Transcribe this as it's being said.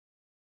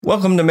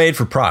Welcome to Made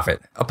for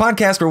Profit, a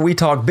podcast where we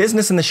talk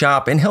business in the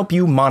shop and help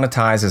you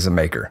monetize as a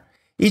maker.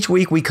 Each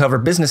week we cover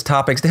business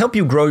topics to help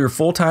you grow your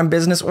full-time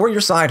business or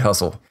your side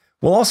hustle.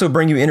 We'll also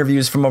bring you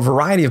interviews from a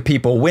variety of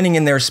people winning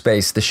in their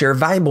space to share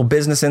valuable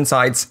business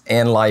insights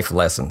and life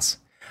lessons.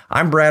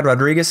 I'm Brad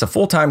Rodriguez, a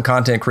full-time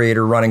content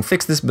creator running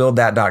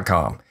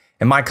FixThisBuildThat.com,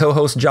 and my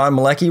co-host John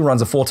Malecki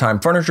runs a full-time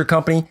furniture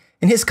company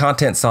and his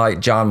content site,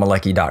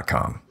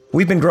 johnmalecki.com.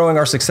 We've been growing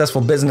our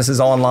successful businesses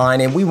online,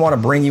 and we want to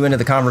bring you into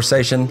the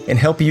conversation and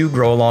help you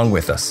grow along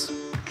with us.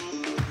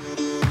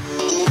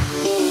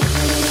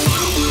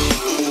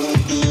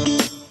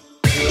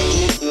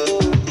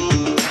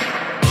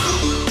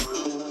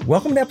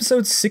 Welcome to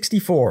episode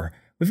 64.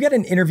 We've got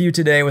an interview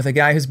today with a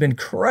guy who's been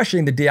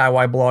crushing the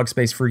DIY blog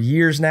space for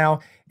years now,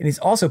 and he's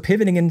also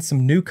pivoting into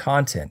some new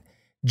content.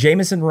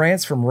 Jameson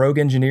Rance from Rogue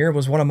Engineer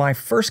was one of my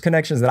first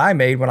connections that I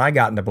made when I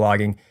got into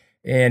blogging.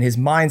 And his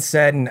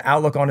mindset and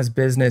outlook on his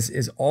business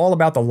is all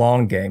about the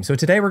long game. So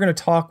today we're going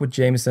to talk with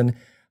Jameson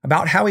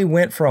about how he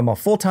went from a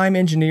full-time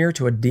engineer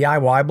to a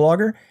DIY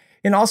blogger,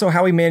 and also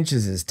how he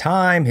manages his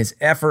time, his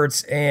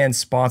efforts, and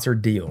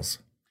sponsored deals.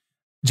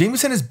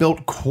 Jameson has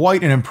built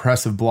quite an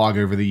impressive blog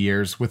over the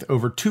years. With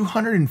over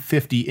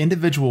 250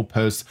 individual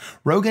posts,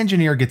 Rogue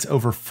Engineer gets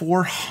over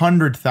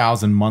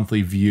 400,000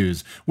 monthly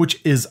views, which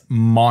is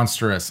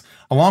monstrous.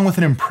 Along with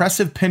an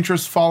impressive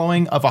Pinterest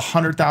following of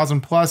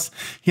 100,000 plus,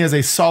 he has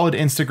a solid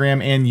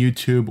Instagram and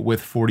YouTube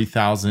with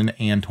 40,000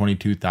 and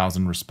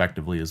 22,000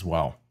 respectively as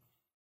well.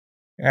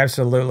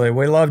 Absolutely.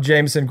 We love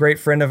Jameson, great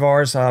friend of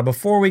ours.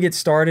 Before we get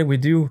started, we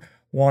do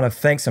want to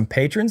thank some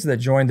patrons that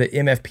joined the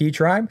MFP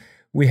tribe.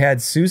 We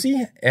had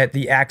Susie at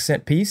the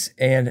Accent Piece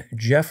and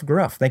Jeff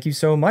Gruff. Thank you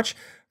so much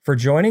for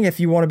joining. If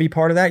you want to be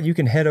part of that, you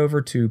can head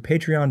over to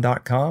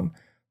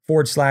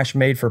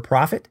patreon.com/made for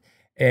profit,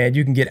 and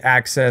you can get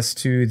access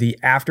to the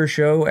after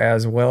show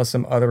as well as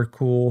some other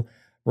cool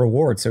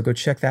rewards. So go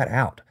check that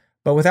out.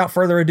 But without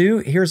further ado,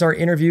 here's our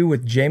interview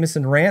with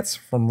Jameson Rance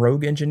from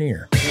Rogue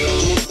Engineer.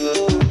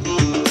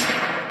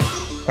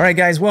 All right,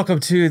 guys, welcome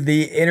to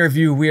the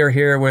interview. We are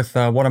here with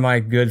one of my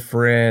good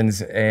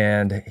friends,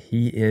 and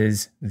he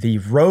is the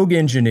Rogue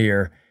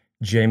Engineer,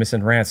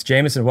 Jameson Rance.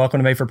 Jameson, welcome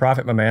to Made for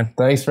Profit, my man.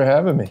 Thanks for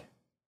having me.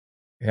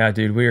 Yeah,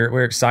 dude,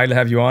 we're excited to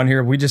have you on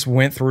here. We just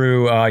went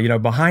through,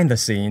 behind the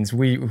scenes.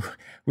 We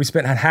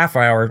spent half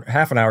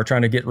an hour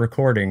trying to get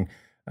recording,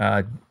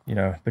 but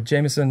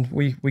Jameson,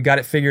 we got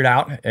it figured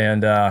out,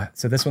 and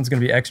so this one's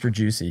going to be extra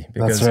juicy.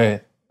 Because, that's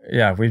right.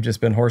 Yeah, we've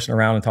just been horsing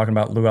around and talking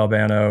about Lou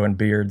Albano and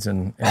beards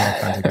and all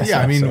kinds of good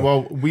stuff. I mean,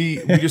 well, we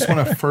just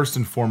want to first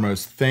and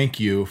foremost thank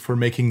you for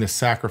making the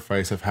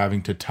sacrifice of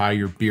having to tie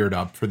your beard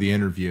up for the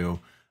interview.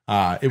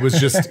 It was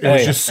just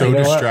so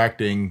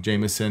distracting. What?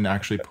 Jameson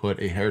actually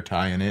put a hair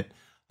tie in it,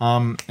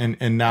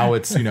 and now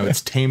it's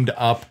it's tamed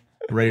up,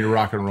 ready to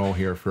rock and roll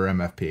here for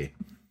MFP.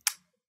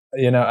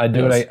 I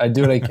do what I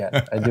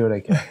can. I do what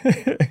I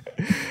can.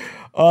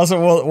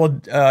 Awesome.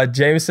 Well,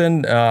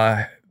 Jameson.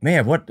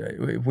 Man,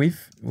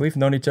 we've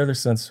known each other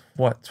since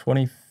what,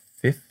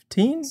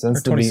 2015 or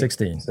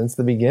 2016? Since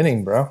the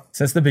beginning, bro.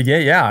 Since the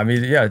beginning, yeah. I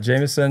mean, yeah.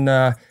 Jameson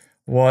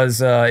was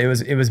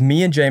it was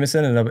me and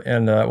Jameson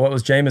and what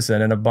was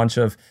Jameson and a bunch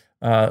of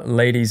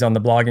ladies on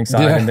the blogging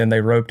side, and then they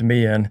roped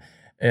me in,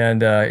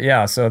 and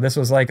so this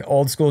was like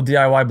old school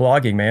DIY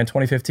blogging, man.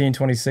 2015,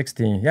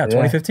 2016,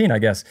 2015, I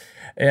guess,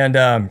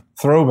 and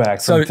throwback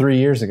from 3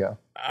 years ago.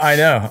 I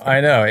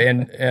know,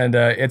 and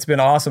it's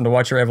been awesome to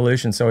watch your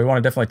evolution. So we want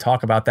to definitely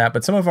talk about that.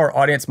 But some of our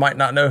audience might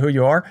not know who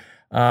you are.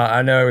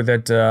 I know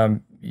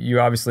that you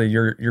obviously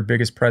your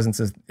biggest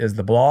presence is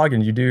the blog,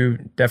 and you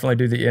definitely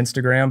do the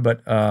Instagram, but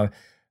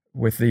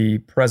with the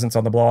presence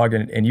on the blog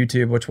and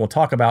YouTube, which we'll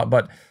talk about.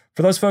 But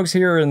for those folks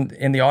here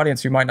in the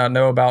audience who might not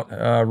know about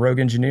Rogue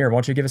Engineer, why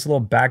don't you give us a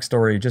little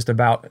backstory just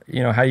about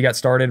how you got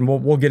started, and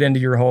we'll get into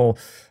your whole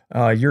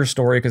your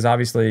story, because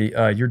obviously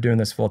you're doing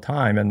this full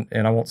time, and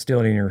I won't steal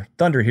any of your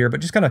thunder here, but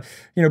just kind of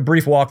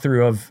brief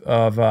walkthrough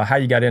of how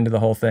you got into the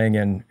whole thing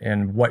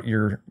and what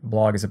your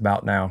blog is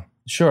about now.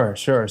 Sure.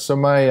 So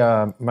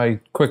my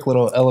quick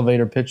little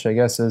elevator pitch, I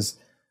guess, is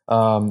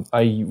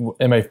I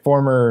am a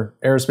former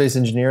aerospace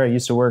engineer. I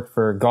used to work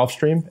for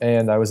Gulfstream,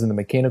 and I was in the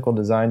mechanical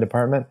design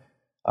department.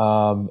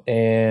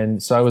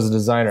 And so I was a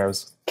designer. I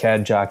was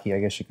CAD jockey,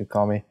 I guess you could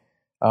call me.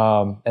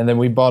 And then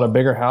we bought a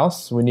bigger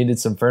house. We needed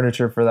some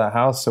furniture for that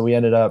house, so we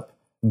ended up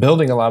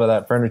building a lot of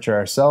that furniture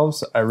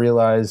ourselves. I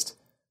realized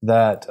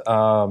that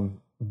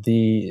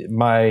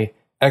my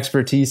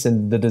expertise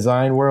in the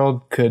design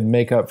world could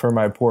make up for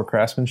my poor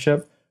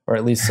craftsmanship, or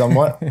at least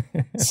somewhat.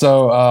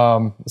 So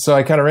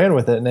I kind of ran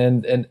with it,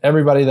 and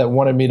everybody that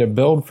wanted me to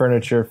build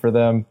furniture for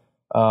them,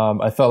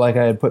 I felt like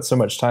I had put so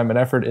much time and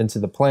effort into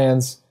the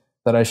plans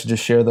that I should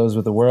just share those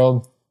with the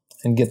world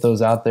and get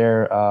those out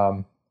there.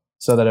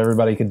 So that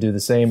everybody could do the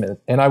same, and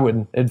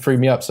it'd free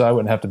me up so I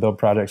wouldn't have to build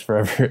projects for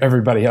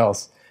everybody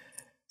else.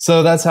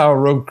 So that's how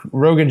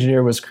Rogue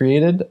Engineer was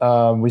created.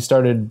 We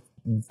started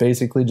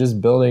basically just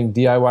building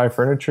DIY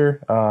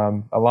furniture,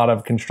 a lot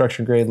of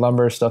construction grade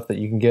lumber, stuff that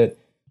you can get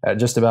at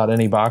just about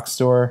any box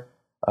store.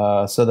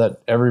 so that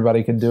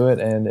everybody could do it,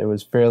 and it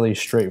was fairly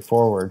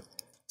straightforward.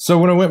 So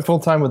when I went full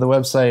time with the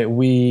website,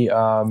 we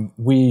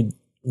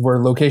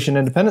were location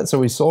independent, so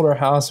we sold our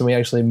house and we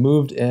actually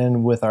moved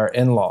in with our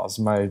in-laws,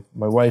 my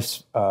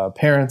wife's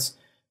parents.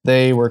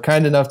 They were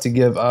kind enough to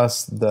give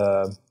us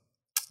the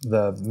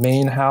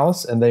main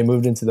house, and they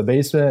moved into the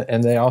basement,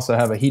 and they also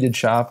have a heated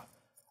shop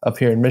up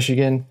here in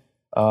Michigan.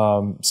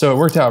 So it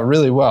worked out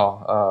really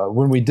well.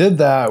 When we did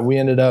that, we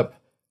ended up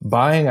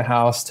buying a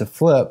house to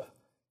flip,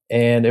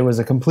 and it was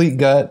a complete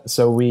gut.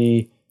 So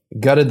we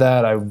gutted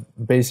that. I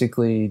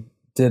basically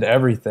did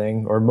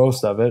everything, or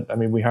most of it. I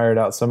mean, we hired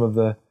out some of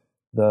the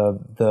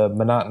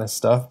monotonous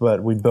stuff,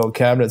 but we built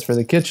cabinets for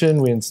the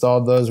kitchen. We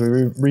installed those. We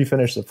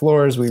refinished the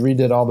floors. We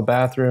redid all the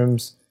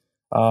bathrooms.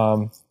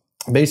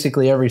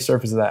 Basically, every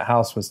surface of that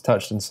house was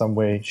touched in some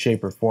way,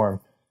 shape, or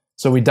form.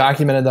 So we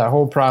documented that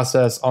whole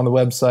process on the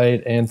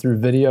website and through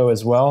video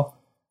as well.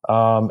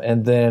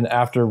 And then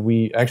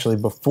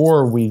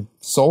before we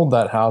sold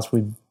that house,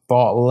 we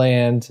bought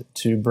land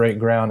to break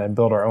ground and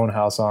build our own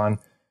house on,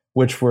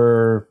 which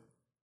we're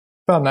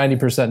about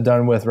 90%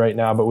 done with right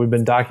now. But we've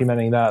been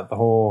documenting that the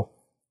whole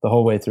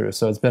way through.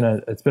 So it's been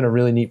a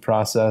really neat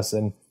process,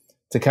 and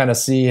to kind of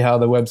see how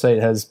the website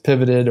has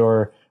pivoted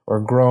or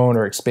grown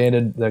or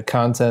expanded the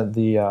content,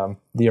 the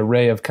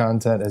array of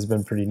content has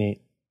been pretty neat.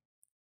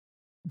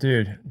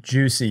 Dude,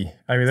 juicy.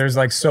 I mean, there's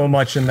like so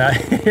much in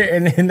that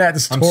in that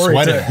story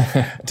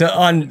to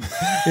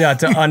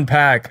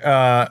unpack.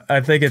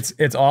 I think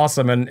it's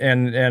awesome,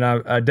 and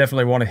I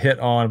definitely want to hit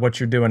on what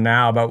you're doing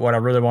now. But what I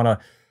really want to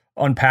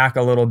unpack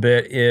a little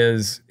bit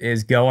is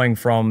going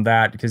from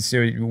that, because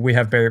we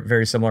have very,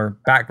 very similar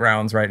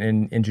backgrounds, right,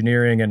 in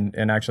engineering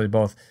and actually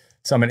both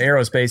some in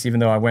aerospace,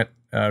 even though I went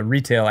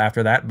retail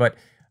after that. But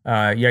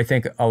I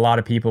think a lot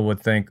of people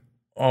would think,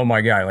 oh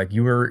my God, like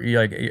you were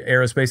like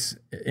aerospace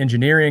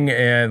engineering,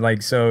 and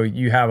like, so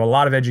you have a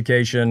lot of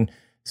education,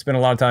 spent a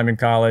lot of time in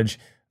college,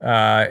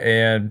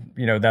 and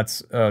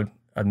that's a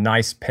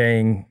nice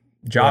paying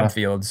job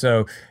field.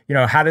 So,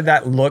 how did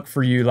that look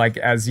for you? Like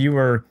as you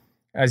were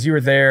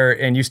there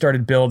and you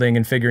started building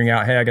and figuring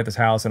out, hey, I got this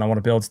house and I want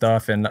to build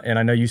stuff. And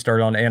I know you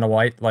started on Anna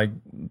White, like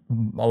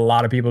a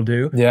lot of people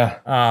do.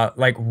 Yeah.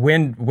 Like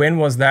when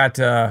was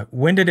that,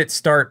 when did it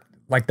start,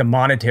 like the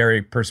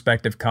monetary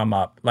perspective come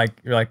up? Like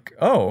you're like,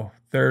 oh,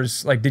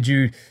 there's like, did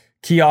you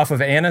key off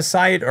of Anna's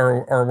site,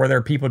 or were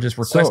there people just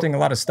requesting a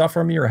lot of stuff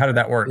from you, or how did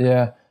that work?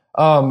 Yeah.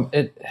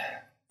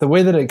 The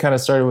way that it kind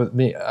of started with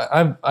me,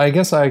 I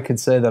guess I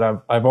could say that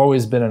I've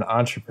always been an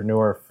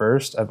entrepreneur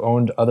first. I've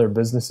owned other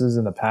businesses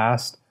in the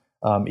past,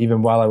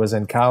 even while I was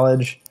in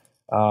college.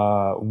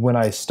 When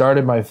I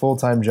started my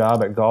full-time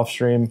job at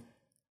Gulfstream,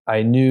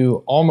 I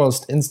knew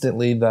almost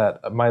instantly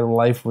that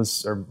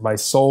my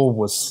soul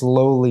was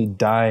slowly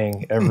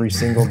dying every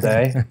single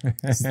day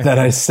that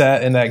I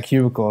sat in that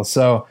cubicle.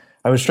 So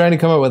I was trying to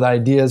come up with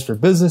ideas for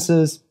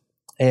businesses,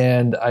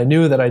 and I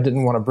knew that I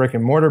didn't want a brick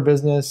and mortar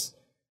business.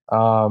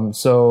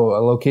 So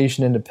a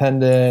location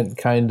independent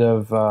kind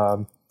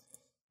of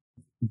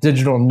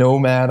digital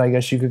nomad, I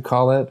guess you could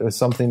call it, was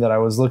something that I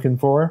was looking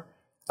for.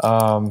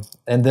 And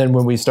then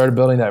when we started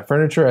building that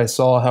furniture, I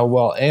saw how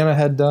well Anna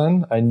had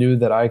done. I knew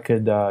that I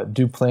could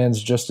do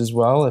plans just as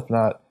well, if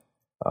not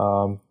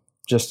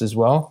just as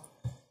well.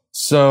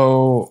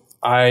 So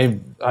I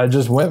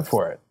just went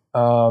for it.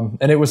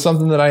 And it was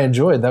something that I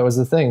enjoyed. That was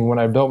the thing. When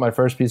I built my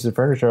first piece of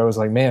furniture, I was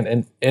like,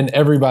 man, and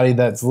everybody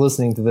that's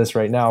listening to this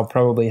right now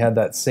probably had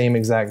that same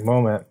exact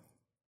moment.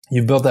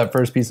 You built that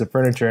first piece of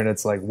furniture and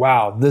it's like,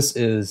 wow, this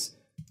is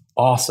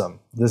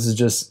awesome. This is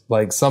just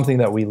like something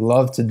that we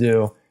love to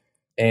do.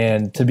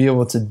 And to be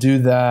able to do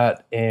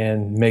that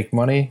and make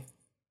money,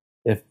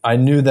 if I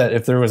knew that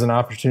if there was an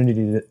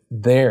opportunity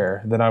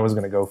there, then I was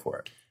going to go for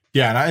it.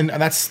 Yeah, and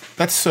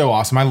that's so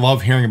awesome. I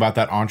love hearing about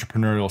that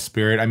entrepreneurial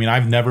spirit. I mean,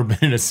 I've never been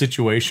in a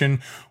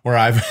situation where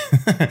I've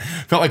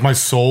felt like my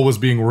soul was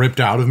being ripped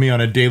out of me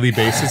on a daily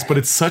basis, but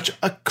it's such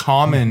a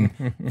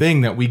common thing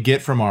that we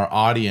get from our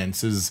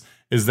audience is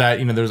that,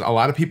 there's a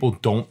lot of people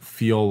don't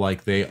feel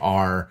like they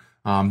are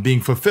being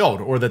fulfilled,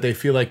 or that they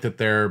feel like that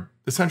they're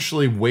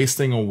essentially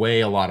wasting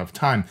away a lot of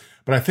time.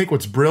 But I think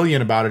what's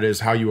brilliant about it is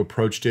how you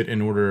approached it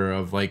in order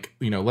of like,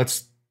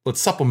 let's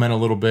supplement a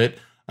little bit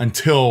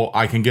until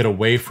I can get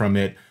away from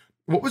it.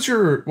 What was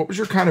your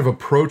kind of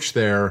approach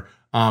there,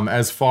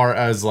 as far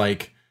as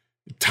like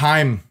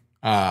time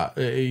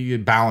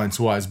balance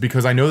was?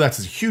 Because I know that's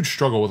a huge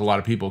struggle with a lot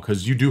of people,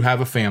 because you do have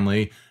a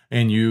family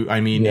and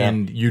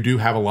and you do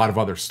have a lot of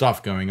other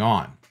stuff going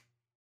on.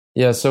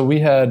 Yeah, so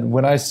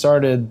when I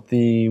started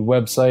the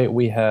website,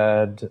 we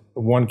had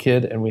one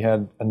kid and we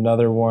had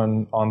another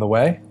one on the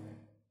way.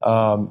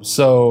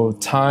 So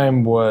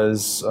time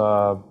was,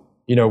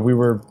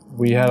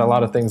 we had a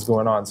lot of things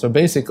going on. So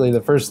basically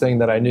the first thing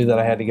that I knew that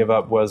I had to give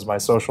up was my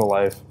social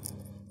life.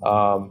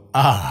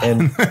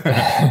 And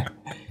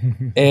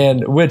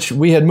and which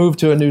we had moved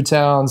to a new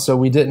town, so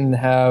we didn't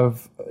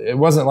have, it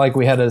wasn't like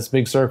we had this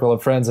big circle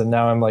of friends and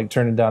now I'm like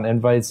turning down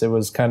invites. It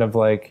was kind of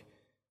like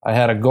I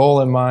had a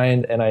goal in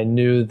mind, and I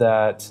knew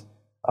that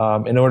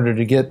In order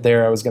to get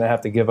there, I was going to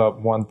have to give up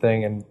one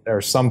thing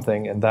or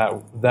something, and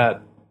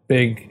that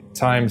big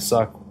time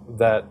suck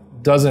that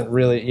doesn't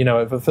really,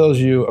 it fulfills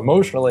you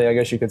emotionally, I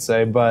guess you could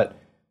say, but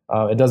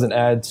it doesn't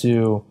add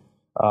to,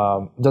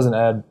 I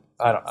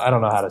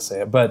don't know how to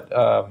say it, but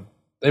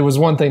it was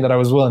one thing that I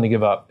was willing to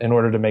give up in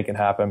order to make it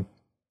happen.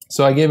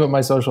 So I gave up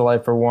my social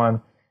life for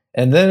one,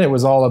 and then it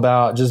was all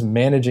about just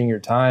managing your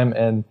time.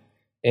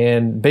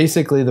 And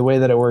basically the way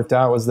that it worked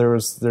out was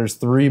there's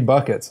 3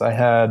 buckets. I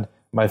had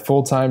my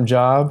full-time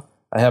job,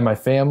 I had my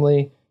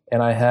family,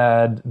 and I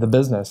had the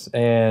business.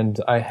 And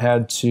I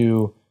had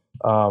to,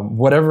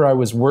 whatever I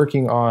was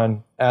working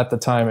on at the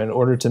time, in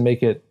order to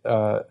make it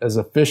as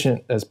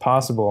efficient as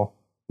possible,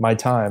 my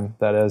time,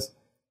 that is,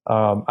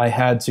 I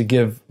had to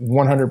give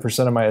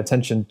 100% of my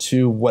attention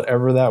to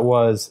whatever that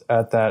was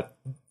at that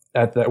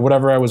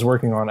whatever I was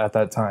working on at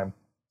that time.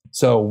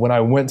 So when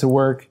I went to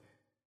work,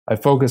 I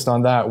focused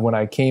on that. When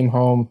I came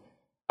home,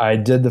 I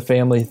did the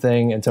family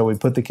thing until we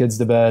put the kids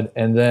to bed,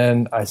 and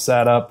then I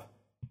sat up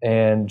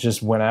and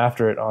just went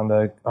after it on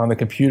the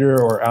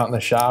computer or out in the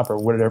shop or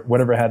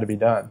whatever had to be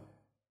done.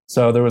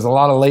 So there was a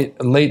lot of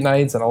late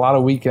nights and a lot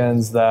of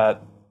weekends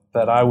that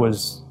I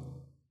was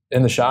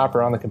in the shop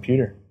or on the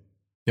computer.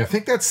 Yeah, I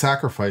think that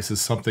sacrifice is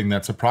something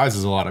that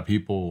surprises a lot of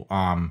people.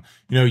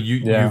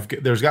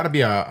 There's got to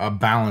be a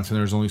balance, and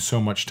there's only so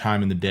much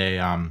time in the day.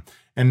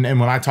 And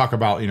when I talk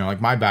about, like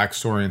my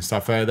backstory and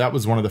stuff, that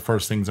was one of the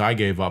first things I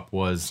gave up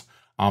was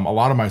a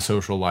lot of my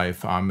social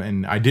life.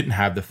 And I didn't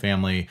have the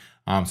family.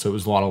 So it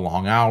was a lot of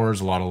long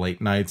hours, a lot of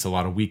late nights, a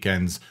lot of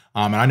weekends.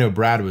 And I know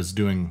Brad was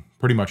doing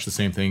pretty much the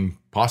same thing,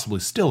 possibly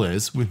still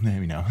is with,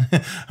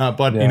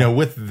 but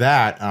with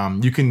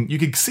that, you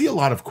can see a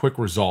lot of quick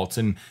results.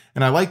 And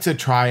I like to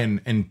try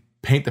and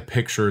paint the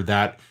picture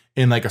that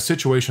in like a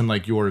situation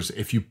like yours,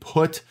 if you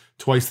put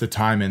twice the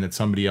time in that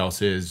somebody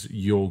else is,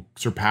 you'll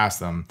surpass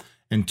them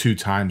in 2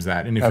 times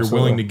that. And if Absolutely.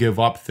 You're willing to give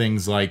up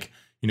things like,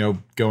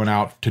 going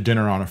out to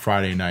dinner on a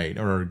Friday night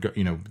or,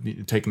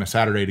 taking a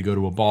Saturday to go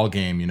to a ball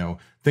game,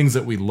 things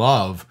that we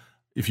love,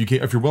 if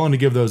you're willing to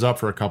give those up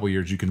for a couple of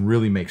years, you can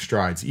really make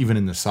strides, even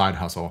in the side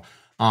hustle.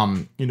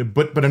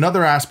 But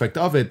another aspect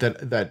of it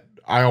that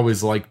I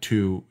always like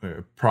to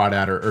prod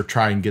at or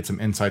try and get some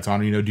insights on,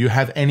 do you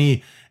have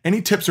any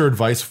tips or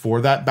advice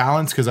for that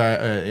balance? Because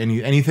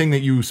anything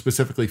that you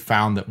specifically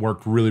found that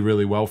worked really,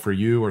 really well for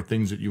you, or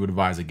things that you would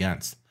advise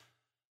against?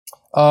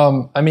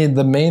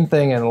 The main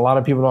thing, and a lot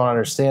of people don't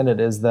understand it,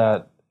 is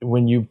that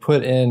when you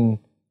put in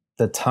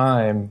the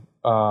time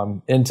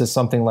into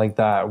something like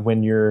that,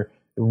 when you're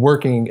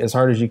working as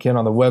hard as you can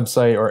on the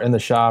website or in the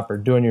shop or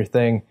doing your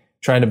thing,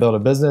 trying to build a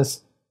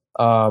business,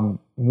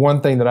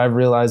 one thing that I've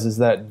realized is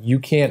that you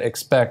can't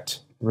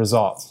expect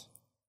results.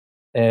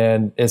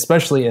 And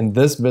especially in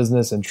this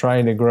business and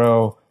trying to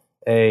grow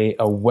a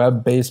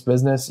web-based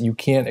business, you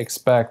can't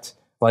expect,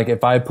 like,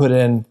 if I put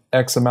in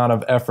X amount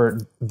of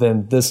effort,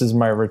 then this is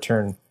my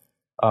return.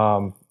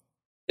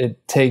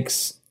 It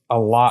takes a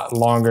lot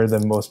longer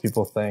than most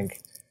people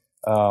think.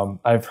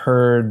 I've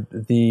heard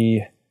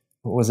the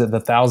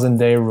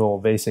 1,000-day rule,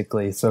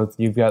 basically. So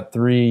you've got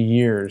 3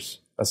 years,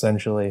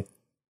 essentially.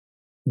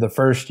 The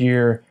first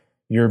year,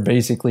 you're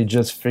basically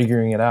just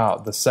figuring it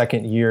out. The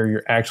second year,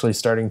 you're actually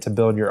starting to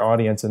build your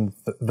audience. And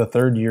the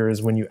third year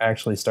is when you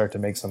actually start to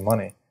make some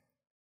money.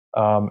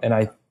 And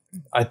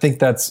I think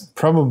that's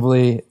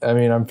probably,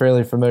 I'm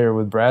fairly familiar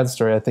with Brad's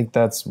story. I think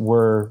that's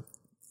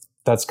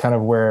kind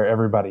of where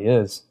everybody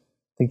is.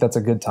 I think that's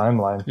a good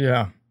timeline.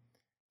 Yeah,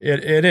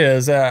 it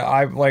is.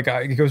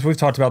 Because we've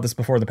talked about this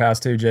before the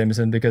past too,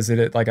 Jameson, because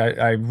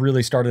I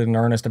really started in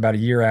earnest about a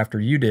year after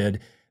you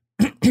did.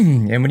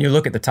 And when you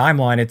look at the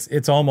timeline,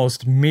 it's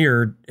almost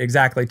mirrored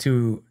exactly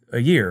to a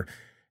year.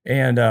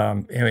 And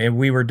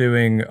we were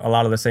doing a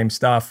lot of the same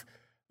stuff.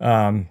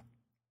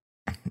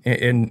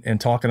 In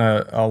talking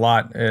a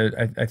lot,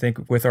 I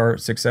think with our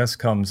success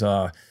comes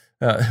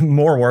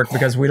more work,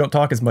 because we don't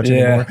talk as much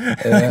anymore.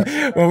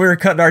 Yeah. When we were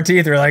cutting our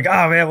teeth, we were like,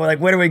 oh man,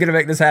 when are we going to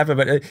make this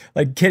happen?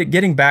 But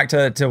getting back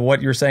to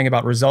what you're saying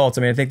about results,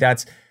 I think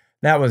that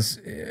was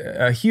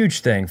a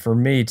huge thing for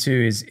me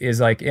too. Is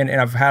like, and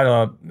I've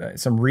had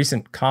some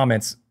recent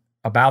comments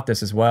about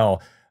this as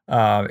well.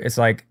 It's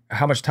like,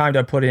 how much time do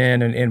I put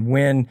in, and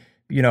when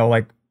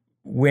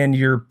when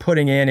you're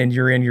putting in and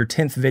you're in your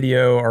 10th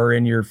video or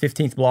in your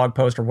 15th blog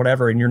post or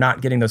whatever, and you're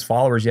not getting those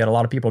followers yet, a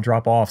lot of people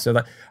drop off. So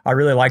that I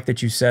really like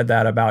that you said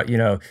that about,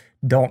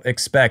 don't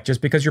expect, just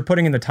because you're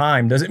putting in the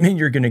time doesn't mean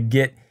you're going to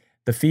get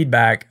the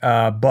feedback.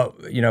 But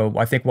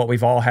I think what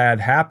we've all had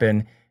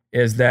happen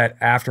is that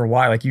after a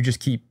while, like, you just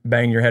keep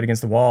banging your head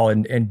against the wall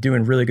and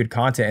doing really good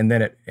content.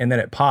 And then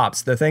it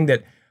pops. The thing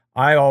that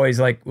I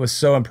always was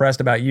so impressed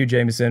about you,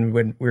 Jameson,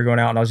 when we were going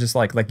out, and I was just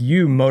like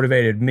you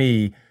motivated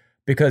me,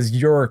 because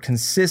your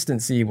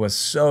consistency was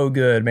so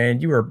good, man.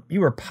 You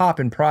were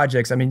popping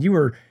projects. You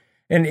were,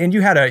 and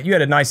you had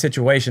a nice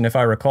situation, if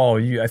I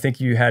recall. I think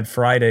you had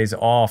Fridays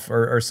off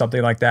or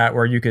something like that,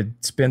 where you could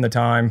spend the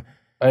time.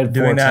 I had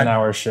 4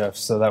 10-hour shifts,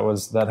 so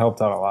that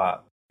helped out a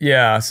lot.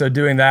 Yeah, so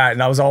doing that,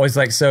 and I was always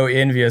like so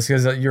envious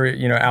because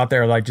you're out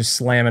there like just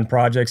slamming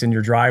projects in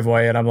your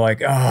driveway, and I'm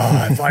like,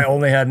 oh, if I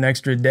only had an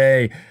extra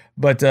day.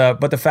 But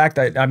the fact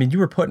that I mean, you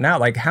were putting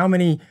out like how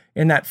many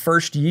in that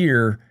first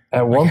year?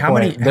 At one how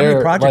point,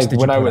 many projects did you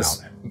when put I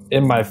was out?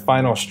 in my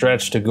final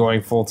stretch to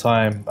going full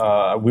time,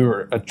 we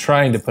were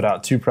trying to put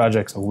out 2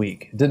 projects a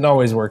week. It didn't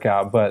always work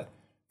out, but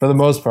for the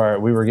most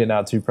part, we were getting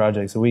out 2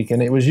 projects a week,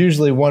 and it was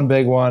usually one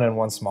big one and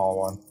one small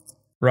one.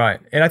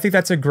 Right. And I think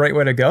that's a great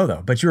way to go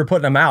though. But you were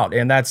putting them out,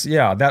 and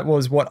that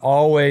was what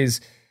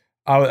always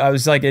I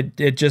was like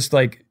it just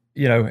like,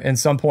 in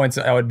some points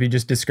I would be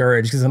just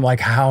discouraged because I'm like,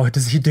 how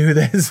does he do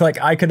this?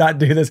 Like I could not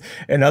do this.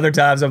 And other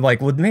times I'm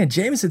like, well, man,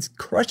 Jameson's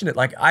crushing it.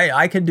 Like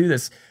I can do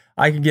this.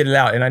 I can get it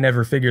out. And I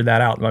never figured that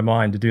out in my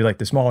mind to do like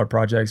the smaller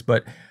projects.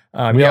 But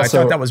I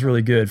thought that was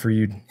really good for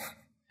you.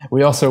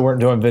 We also weren't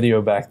doing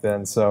video back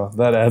then, so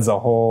that adds a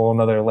whole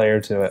nother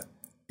layer to it.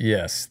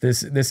 Yes,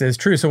 this is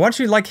true. So why don't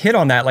you like hit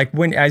on that? Like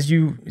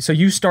so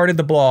you started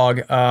the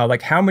blog,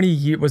 like how many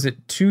years, was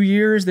it 2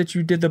 years that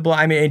you did the blog?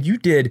 I mean, and you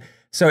did,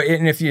 so,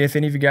 and if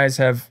any of you guys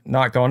have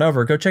not gone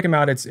over, go check him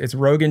out. It's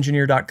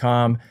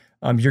rogueengineer.com.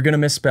 You're going to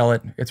misspell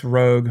it. It's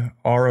Rogue,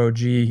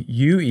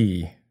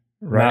 ROGUE,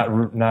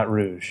 right? Not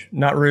Rouge.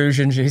 Not Rouge.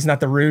 He's not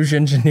the Rouge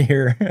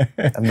engineer.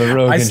 I'm the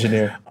Rogue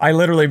engineer. I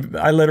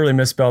literally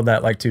misspelled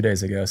that like 2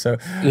 days ago. So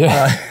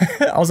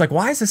I was like,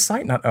 why is this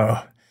site not,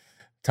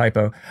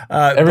 typo.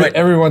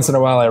 Every once in a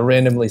while, I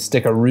randomly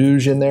stick a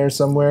Rouge in there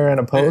somewhere in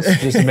a post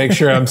just to make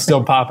sure I'm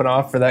still popping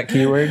off for that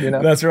keyword.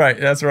 That's right.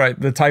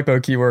 The typo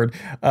keyword.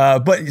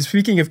 But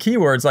speaking of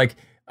keywords, like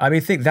I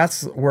mean, I think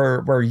that's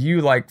where you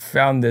like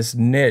found this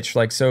niche.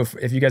 Like, so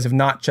if you guys have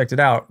not checked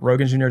it out,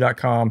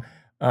 rogueengineer.com,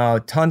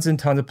 tons and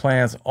tons of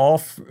plans, all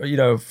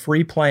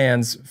free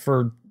plans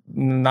for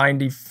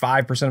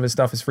 95% of his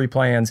stuff is free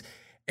plans,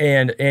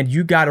 and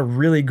you got a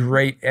really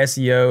great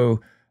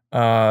SEO,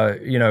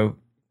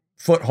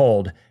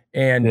 foothold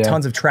and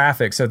tons of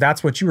traffic. So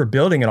that's what you were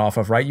building it off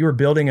of, right? You were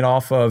building it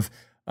off of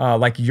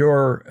like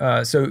your,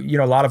 so,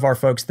 a lot of our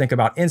folks think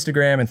about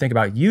Instagram and think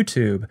about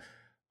YouTube,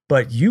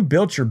 but you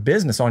built your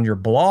business on your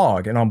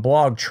blog and on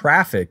blog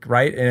traffic,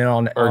 right? And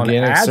on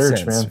organic AdSense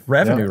search, man.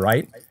 revenue,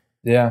 right?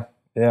 Yeah.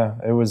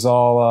 It was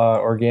all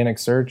organic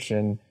search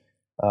and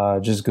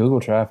just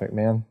Google traffic,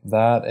 man.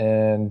 That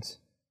and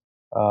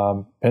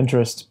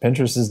Pinterest.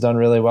 Pinterest has done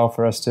really well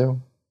for us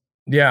too.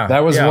 Yeah, that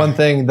was one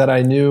thing that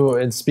I knew.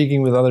 And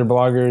speaking with other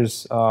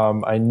bloggers,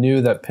 I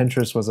knew that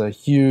Pinterest was a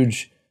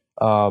huge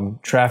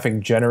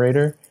traffic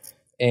generator.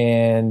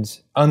 And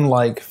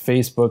unlike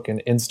Facebook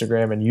and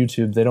Instagram and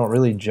YouTube, they don't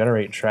really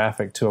generate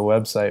traffic to a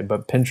website,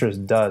 but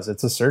Pinterest does.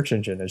 It's a search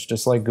engine. It's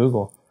just like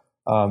Google.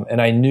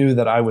 And I knew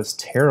that I was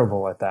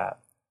terrible at that.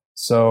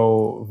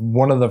 So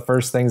one of the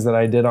first things that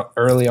I did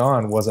early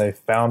on was I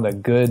found a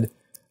good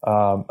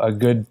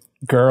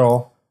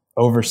girl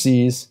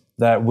overseas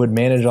that would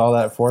manage all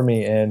that for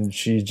me, and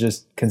she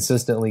just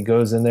consistently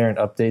goes in there and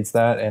updates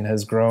that, and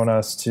has grown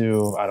us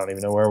to I don't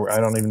even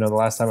know the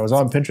last time I was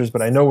on Pinterest,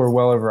 but I know we're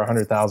well over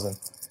 100,000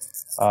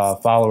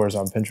 followers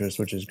on Pinterest,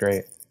 which is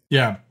great.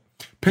 Yeah,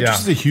 Pinterest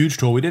is a huge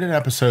tool. We did an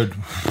episode,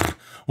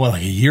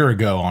 like a year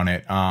ago on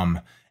it,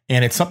 and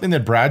it's something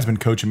that Brad's been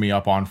coaching me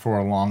up on for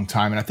a long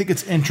time, and I think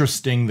it's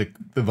interesting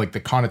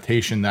the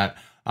connotation that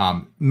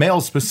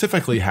males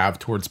specifically have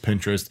towards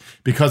Pinterest,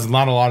 because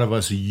not a lot of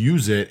us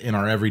use it in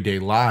our everyday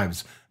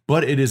lives,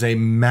 but it is a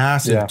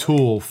massive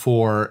tool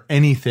for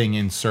anything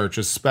in search,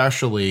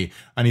 especially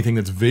anything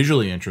that's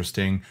visually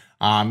interesting.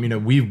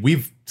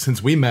 We've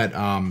since we met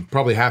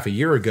probably half a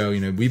year ago,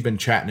 we've been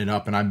chatting it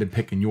up, and I've been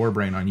picking your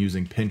brain on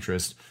using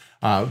Pinterest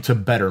to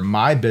better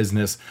my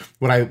business.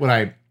 What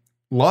I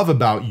love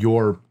about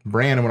your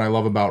brand and what I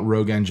love about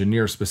Rogue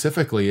Engineer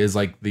specifically is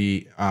like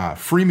the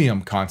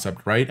freemium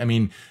concept, right? I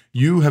mean,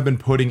 you have been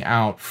putting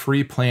out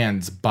free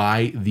plans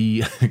by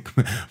the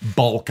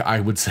bulk, I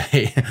would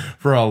say,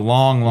 for a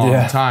long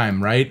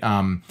time, right?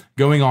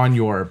 Going on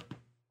your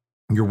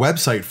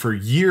website for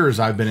years,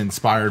 I've been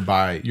inspired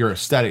by your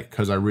aesthetic,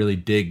 because I really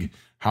dig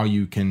how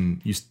you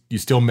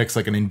still mix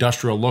like an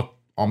industrial look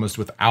almost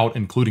without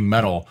including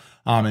metal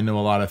into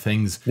a lot of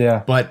things.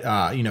 Yeah. But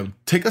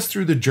take us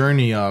through the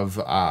journey of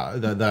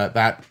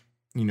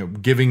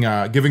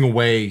giving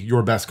away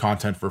your best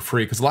content for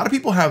free, because a lot of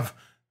people have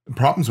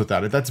problems with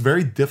that. That's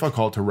very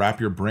difficult to wrap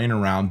your brain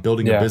around,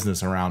 building a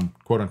business around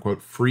quote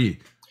unquote free.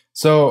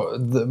 So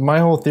my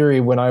whole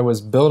theory when I was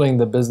building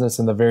the business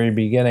in the very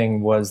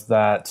beginning was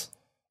that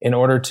in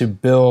order to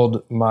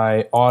build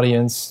my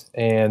audience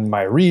and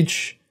my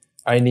reach,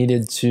 I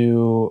needed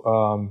to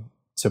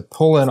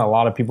pull in a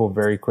lot of people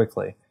very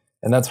quickly.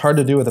 And that's hard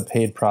to do with a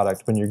paid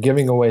product. When you're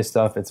giving away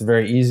stuff, it's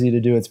very easy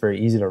to do. It's very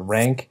easy to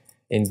rank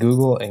in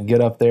Google and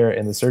get up there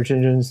in the search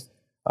engines.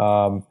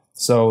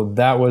 So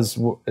that was,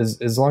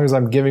 as long as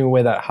I'm giving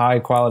away that high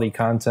quality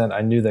content,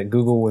 I knew that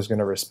Google was going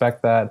to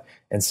respect that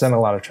and send a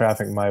lot of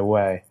traffic my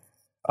way,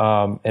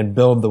 and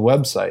build the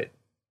website.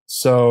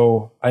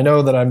 So I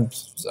know that I'm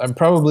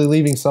probably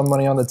leaving some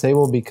money on the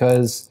table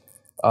because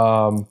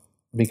I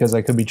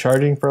could be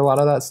charging for a lot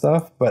of that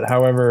stuff. But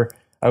however,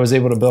 I was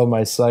able to build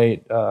my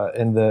site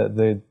and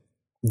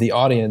the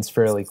audience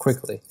fairly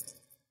quickly.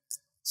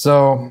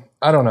 So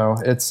I don't know.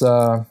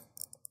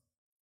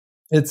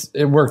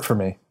 It worked for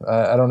me.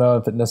 I don't know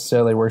if it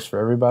necessarily works for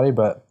everybody,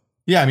 but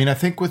yeah, I mean, I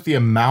think with the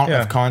amount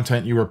of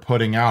content you were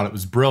putting out, it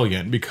was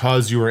brilliant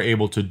because you were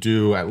able to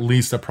do at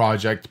least a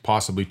project,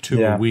 possibly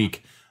 2 a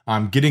week.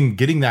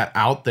 Getting that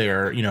out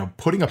there,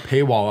 putting a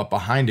paywall up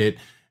behind it,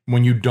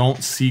 when you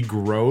don't see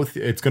growth,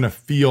 it's going to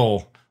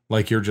feel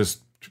like you're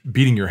just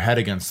beating your head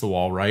against the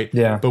wall, right?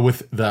 Yeah. But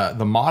with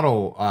the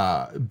model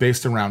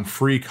based around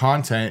free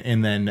content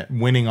and then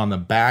winning on the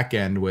back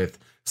end with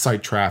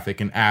site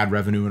traffic and ad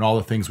revenue and all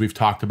the things we've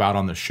talked about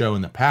on the show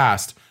in the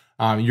past,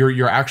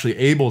 you're actually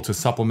able to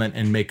supplement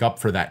and make up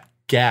for that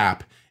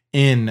gap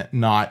in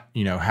not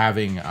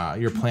having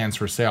your plans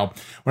for sale.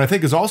 What I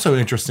think is also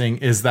interesting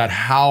is that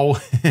how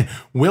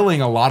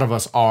willing a lot of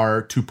us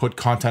are to put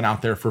content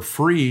out there for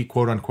free,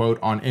 quote unquote,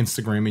 on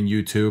Instagram and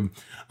YouTube.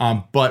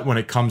 But when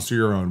it comes to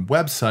your own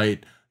website,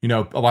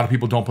 a lot of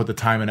people don't put the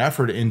time and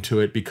effort into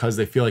it because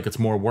they feel like it's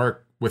more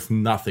work with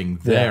nothing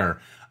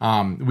there.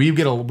 We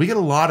get a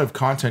lot of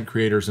content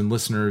creators and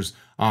listeners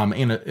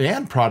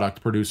and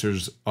product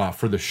producers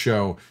for the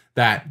show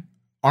that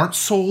aren't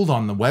sold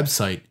on the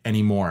website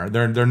anymore.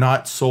 They're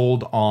not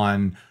sold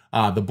on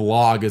the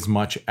blog as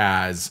much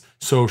as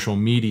social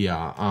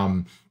media.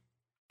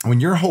 When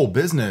your whole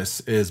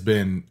business has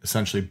been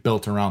essentially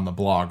built around the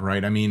blog,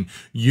 right? I mean,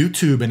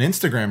 YouTube and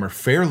Instagram are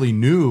fairly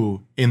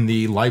new in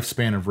the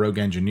lifespan of Rogue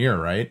Engineer,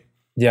 right?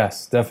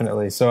 Yes,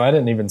 definitely. So I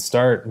didn't even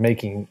start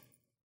making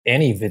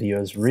any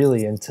videos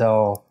really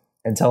until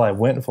I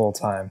went full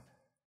time,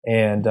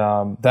 and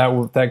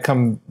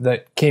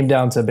that came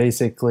down to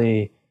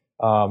basically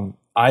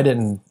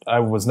I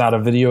was not a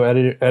video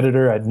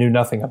editor. I knew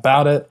nothing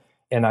about it,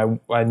 and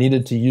I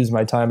needed to use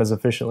my time as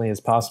efficiently as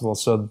possible.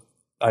 So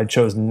I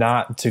chose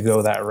not to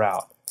go that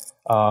route.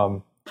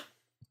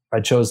 I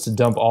chose to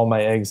dump all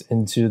my eggs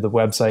into the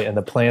website and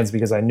the plans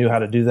because I knew how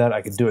to do that.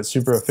 I could do it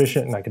super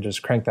efficient and I could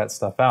just crank that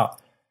stuff out.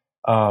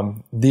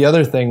 The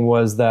other thing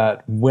was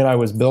that when I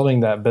was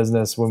building that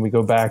business, when we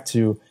go back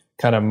to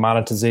kind of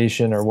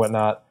monetization or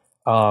whatnot,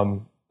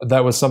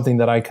 that was something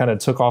that I kind of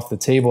took off the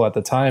table at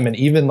the time. And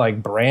even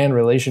like brand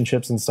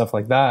relationships and stuff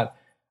like that,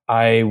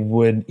 I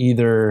would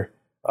either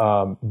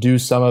do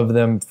some of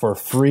them for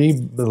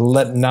free,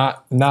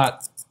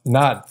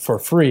 not for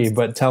free,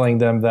 but telling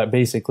them that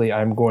basically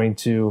I'm going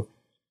to,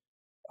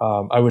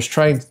 I was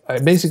trying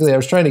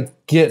to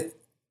get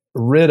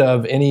rid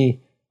of any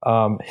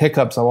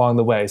hiccups along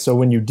the way. So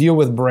when you deal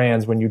with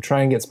brands, when you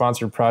try and get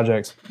sponsored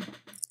projects,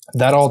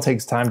 that all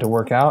takes time to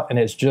work out, and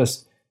it's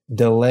just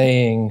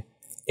delaying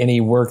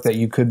any work that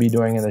you could be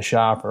doing in the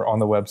shop or on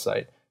the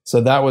website.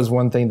 So that was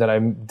one thing that I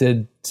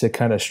did to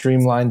kind of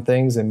streamline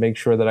things and make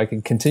sure that I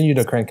could continue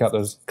to crank out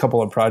those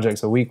couple of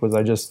projects a week. Was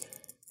I just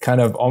kind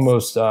of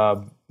almost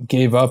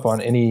gave up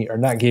on any, or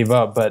not gave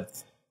up,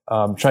 but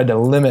tried to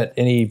limit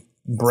any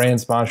brand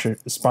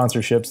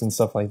sponsorships and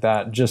stuff like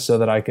that, just so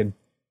that I could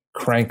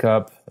crank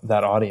up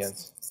that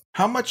audience.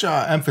 How much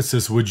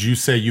emphasis would you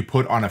say you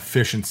put on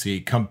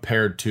efficiency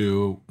compared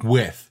to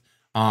width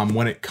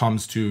when it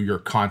comes to your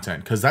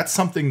content? Because that's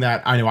something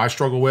that I know I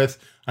struggle with.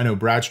 I know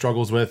Brad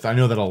struggles with. I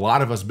know that a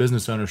lot of us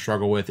business owners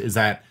struggle with, is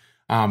that,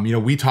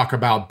 we talk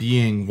about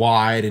being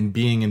wide and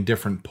being in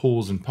different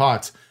pools and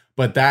pots.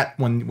 But that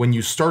when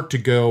you start to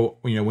go,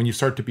 when you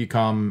start to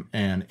become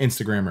an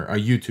Instagrammer, a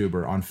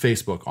YouTuber, on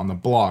Facebook, on the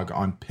blog,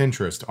 on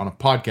Pinterest, on a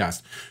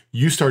podcast,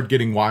 you start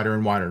getting wider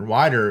and wider and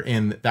wider,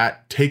 and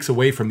that takes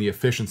away from the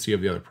efficiency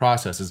of the other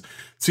processes.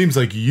 It seems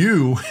like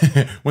you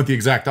went the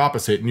exact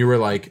opposite, and you were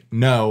like,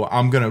 no,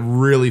 I'm going to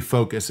really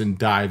focus and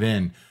dive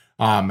in.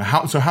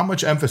 How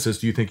much emphasis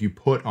do you think you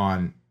put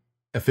on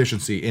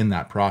efficiency in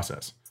that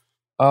process?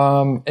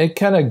 It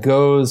kind of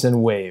goes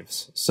in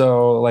waves.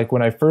 So like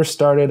when I first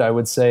started, I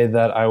would say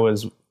that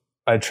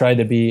I tried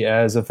to be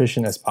as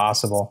efficient as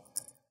possible.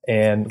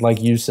 And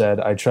like you said,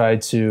 I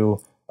tried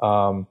to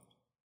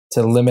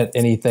limit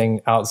anything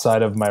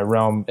outside of my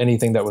realm,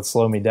 anything that would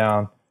slow me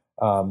down,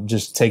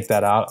 just take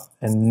that out.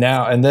 And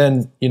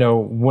then,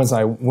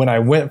 when I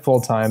went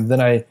full time, then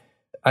I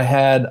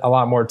had a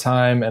lot more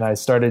time, and I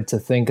started to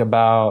think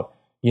about,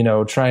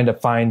 trying to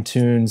fine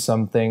tune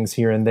some things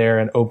here and there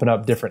and open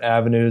up different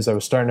avenues. I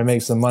was starting to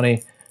make some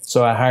money.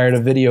 So I hired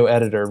a video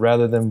editor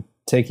rather than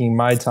taking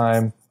my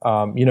time.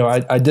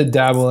 I did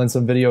dabble in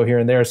some video here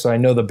and there, so I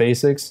know the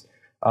basics.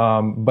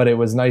 But it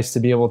was nice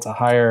to be able to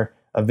hire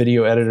a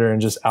video editor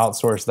and just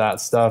outsource that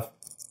stuff.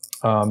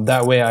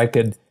 That way I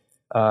could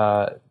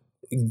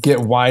get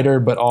wider,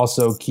 but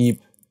also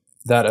keep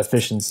that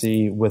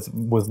efficiency with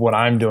what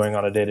I'm doing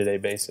on a day-to-day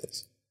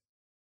basis.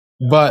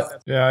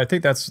 But yeah, I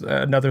think that's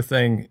another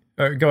thing.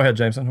 Go ahead,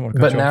 Jameson.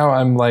 But now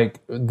I'm like,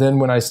 then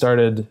when I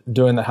started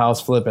doing the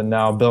house flip and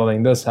now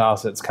building this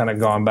house, it's kind of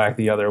gone back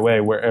the other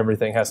way, where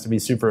everything has to be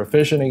super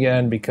efficient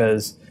again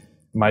because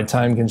my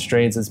time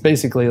constraints. It's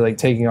basically like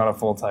taking on a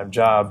full-time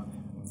job,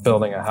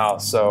 building a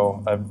house.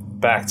 So I'm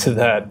back to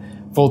that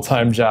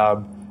full-time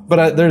job.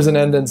 But there's an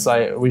end in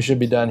sight. We should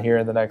be done here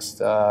in the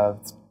next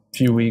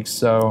few weeks.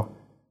 So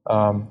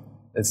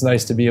it's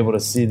nice to be able to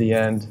see the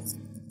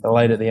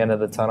light at the end of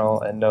the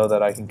tunnel, and know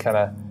that I can kind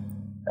of,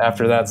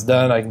 after that's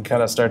done, I can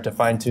kind of start to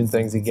fine tune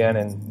things again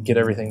and get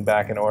everything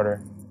back in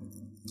order.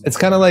 It's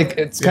kind of like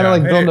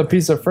building a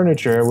piece of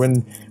furniture.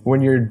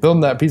 When you're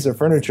building that piece of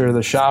furniture,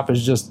 the shop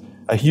is just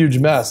a huge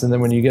mess, and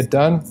then when you get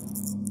done,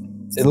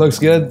 it looks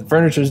good. The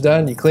furniture's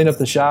done. You clean up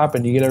the shop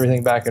and you get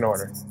everything back in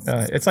order.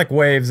 It's like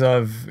waves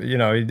of,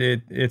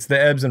 it's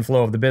the ebbs and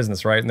flow of the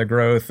business, right? And the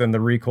growth and the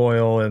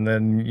recoil, and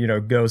then,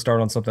 go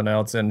start on something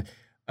else. And,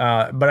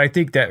 but I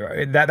think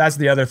that's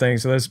the other thing.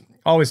 So there's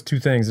always two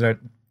things that,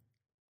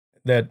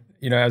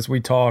 as we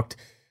talked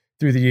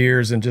through the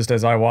years and just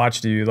as I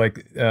watched you,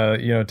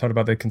 talk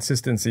about the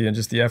consistency and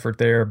just the effort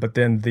there, but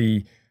then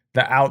the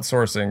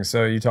outsourcing.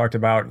 So you talked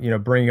about,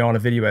 bringing on a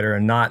video editor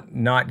and not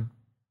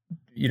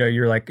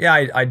you're like,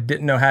 yeah, I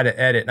didn't know how to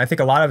edit. And I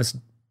think a lot of us,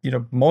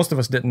 most of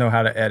us didn't know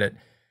how to edit,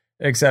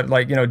 except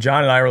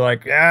John and I were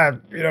like, yeah,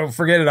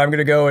 forget it. I'm going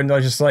to go and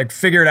just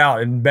figure it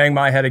out and bang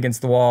my head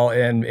against the wall.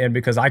 And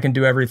because I can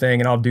do everything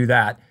and I'll do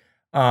that,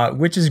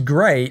 which is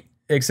great,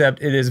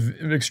 except it is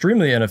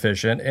extremely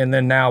inefficient. And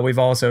then now we've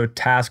also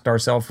tasked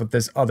ourselves with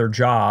this other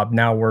job.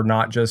 Now we're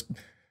not just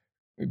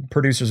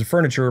producers of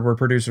furniture, we're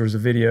producers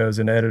of videos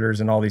and editors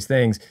and all these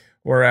things.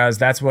 Whereas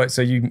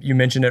so you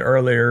mentioned it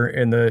earlier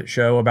in the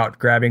show about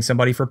grabbing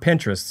somebody for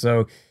Pinterest.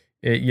 So,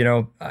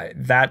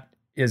 that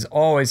is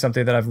always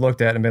something that I've looked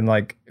at and been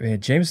like,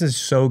 man, James is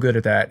so good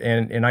at that.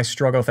 And I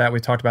struggle with that. We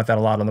talked about that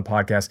a lot on the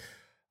podcast.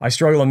 I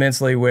struggle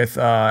immensely with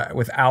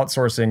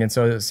outsourcing. And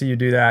so to see you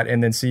do that,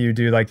 and then see you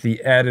do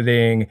the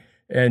editing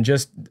and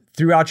just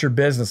throughout your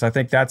business, I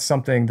think that's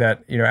something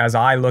that, as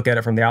I look at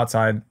it from the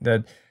outside,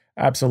 that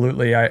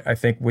absolutely, I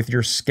think with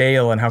your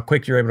scale and how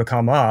quick you're able to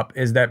come up,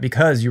 is that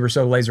because you were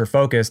so laser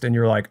focused and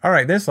you're like, all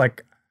right,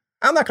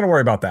 I'm not going to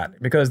worry about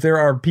that, because there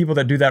are people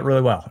that do that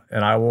really well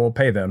and I will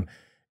pay them.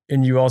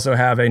 And you also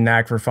have a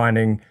knack for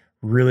finding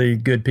really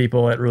good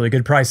people at really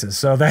good prices.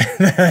 So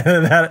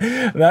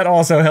that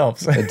also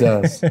helps. It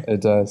does.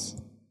 It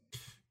does.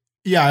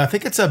 Yeah, I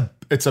think it's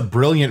a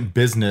brilliant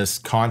business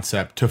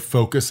concept to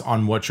focus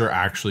on what you're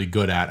actually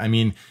good at. I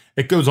mean,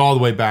 it goes all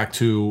the way back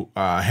to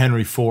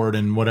Henry Ford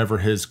and whatever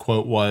his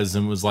quote was,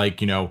 and was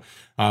like,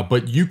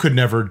 but you could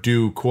never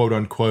do quote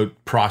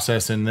unquote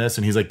process in this.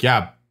 And he's like,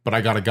 yeah, but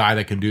I got a guy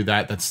that can do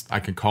that. I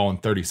can call in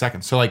 30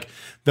 seconds. So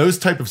those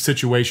type of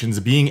situations,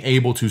 being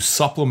able to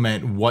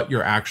supplement what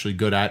you're actually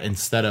good at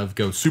instead of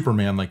go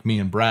Superman like me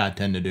and Brad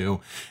tend to do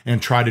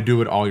and try to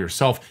do it all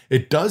yourself,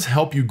 it does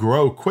help you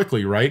grow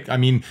quickly, right? I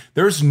mean,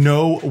 there's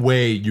no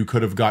way you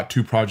could have got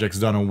 2 projects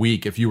done a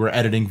week if you were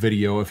editing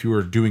video, if you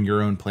were doing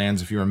your own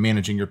plans, if you were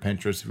managing your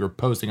Pinterest, if you were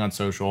posting on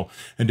social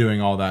and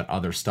doing all that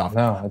otother stuff.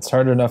 No, it's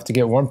hard enough to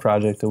get 1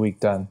 project a week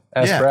done.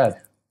 Ask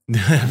Brad.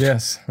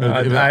 Yes,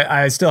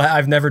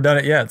 I've never done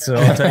it yet, so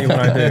I'll tell you when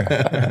I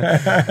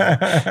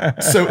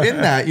do. So in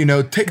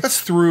that, take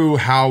us through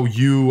how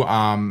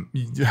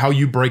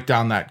you break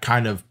down that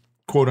kind of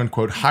quote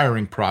unquote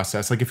hiring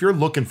process. If you're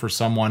looking for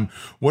someone,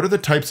 what are the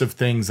types of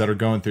things that are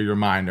going through your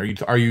mind?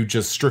 Are you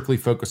just strictly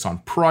focused on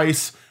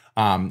price?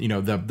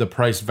 The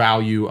price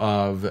value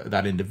of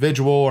that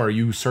individual? Or are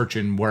you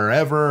searching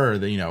wherever? Or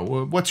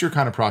what's your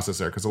kind of process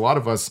there? Because a lot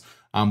of us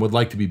would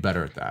like to be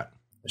better at that.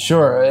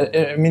 Sure.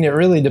 I mean, it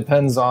really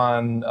depends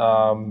on,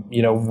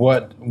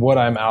 what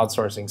I'm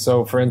outsourcing.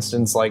 So for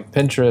instance,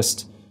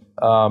 Pinterest,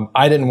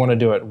 I didn't want to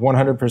do it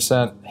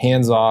 100%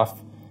 hands off.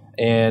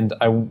 And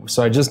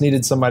so I just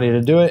needed somebody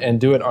to do it and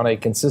do it on a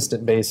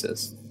consistent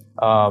basis.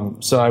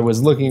 So I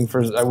was looking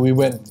for,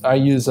 I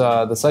use,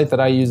 the site that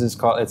I use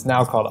it's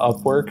now called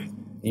Upwork.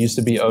 It used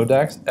to be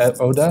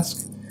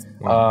Odesk.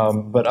 Wow.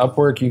 But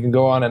Upwork, you can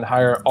go on and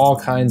hire all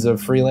kinds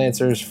of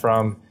freelancers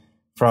from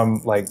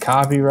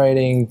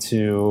copywriting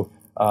to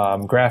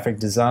graphic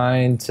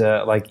design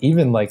to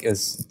even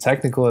as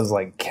technical as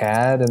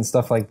CAD and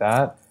stuff like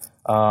that.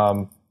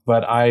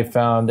 But I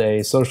found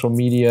a social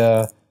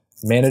media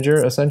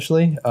manager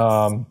essentially,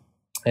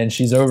 and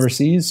she's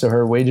overseas, so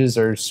her wages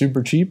are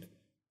super cheap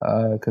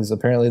because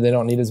apparently they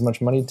don't need as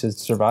much money to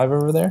survive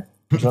over there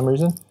for some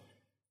reason.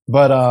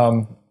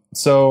 But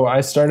so I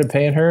started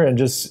paying her,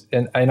 and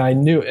I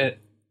knew it.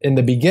 In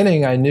the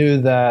beginning, I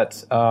knew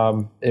that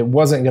it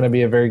wasn't going to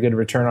be a very good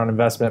return on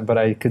investment, but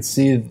I could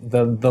see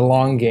the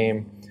long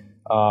game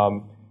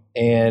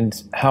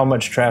and how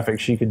much traffic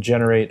she could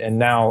generate. And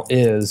now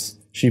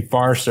she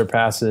far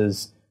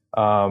surpasses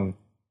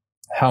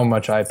how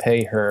much I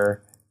pay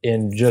her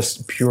in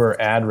just pure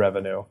ad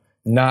revenue,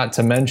 not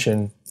to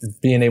mention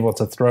being able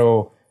to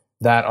throw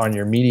that on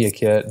your media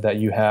kit that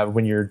you have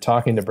when you're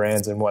talking to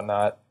brands and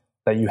whatnot,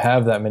 that you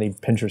have that many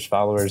Pinterest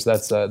followers.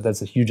 That's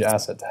a huge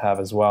asset to have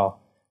as well.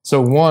 So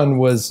one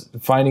was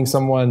finding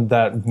someone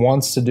that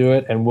wants to do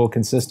it and will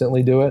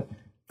consistently do it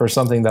for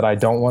something that I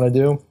don't want to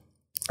do.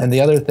 And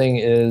the other thing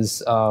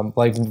is,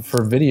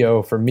 for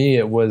video, for me,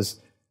 it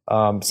was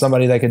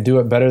somebody that could do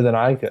it better than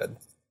I could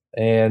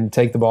and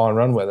take the ball and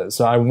run with it.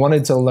 So I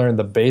wanted to learn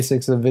the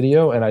basics of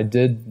video, and I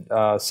did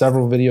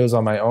several videos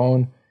on my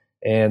own.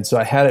 And so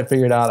I had it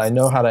figured out. I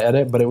know how to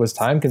edit, but it was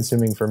time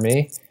consuming for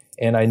me.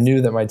 And I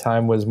knew that my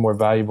time was more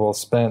valuable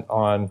spent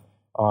on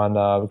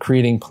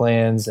creating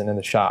plans and in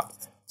the shop.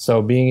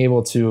 So being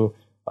able to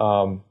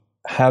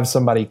have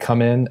somebody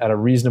come in at a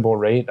reasonable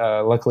rate.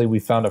 Luckily, we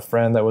found a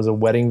friend that was a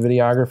wedding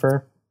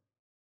videographer.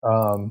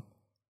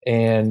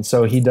 And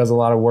so he does a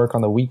lot of work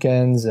on the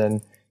weekends,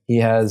 and he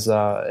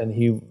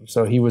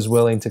was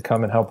willing to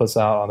come and help us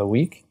out on the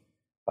week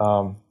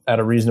at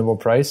a reasonable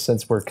price,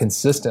 since we're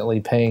consistently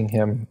paying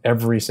him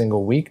every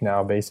single week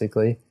now,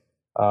 basically.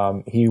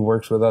 He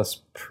works with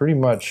us pretty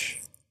much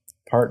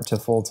part to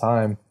full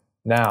time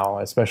now,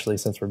 especially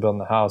since we're building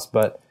the house.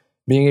 But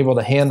being able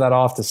to hand that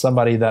off to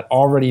somebody that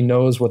already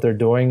knows what they're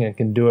doing and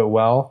can do it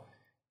well,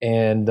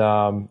 and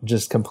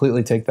just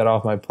completely take that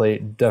off my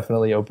plate,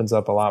 definitely opens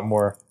up a lot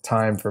more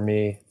time for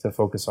me to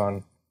focus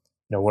on,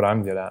 what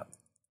I'm good at.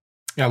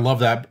 Yeah, I love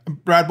that.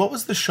 Brad, what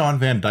was the Sean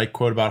Van Dyke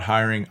quote about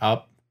hiring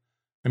up?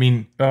 I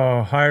mean,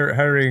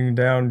 hiring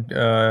down.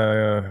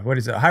 What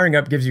is it? Hiring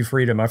up gives you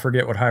freedom. I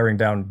forget what hiring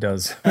down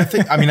does. I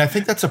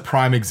think that's a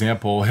prime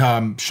example.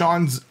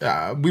 Sean's.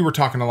 We were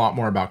talking a lot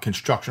more about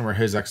construction, where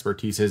his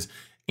expertise is,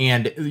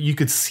 and you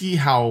could see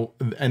how,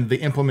 and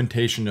the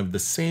implementation of the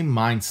same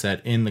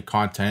mindset in the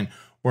content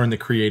or in the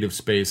creative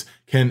space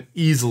can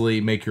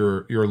easily make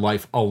your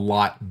life a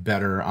lot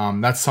better.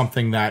 That's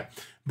something that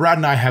Brad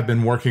and I have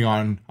been working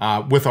on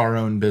with our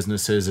own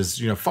businesses,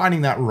 is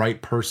finding that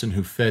right person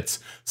who fits,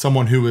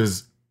 someone who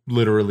is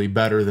literally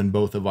better than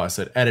both of us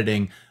at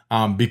editing,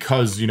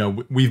 because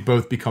we've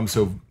both become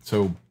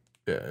so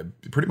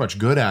pretty much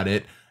good at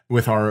it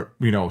with our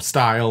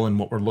style and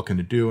what we're looking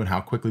to do and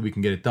how quickly we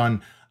can get it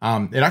done.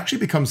 It actually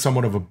becomes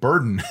somewhat of a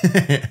burden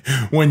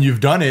when you've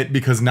done it,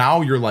 because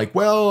now you're like,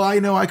 well, I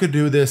know I could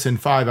do this in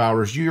 5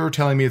 hours. You're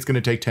telling me it's going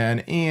to take 10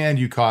 and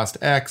you cost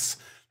X.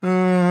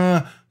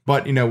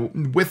 But,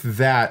 with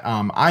that,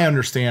 I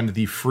understand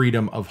the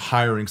freedom of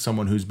hiring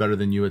someone who's better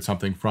than you at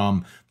something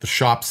from the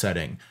shop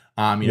setting.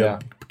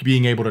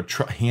 Being able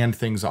to hand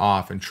things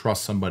off and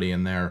trust somebody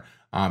in there,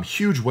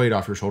 huge weight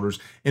off your shoulders.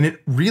 And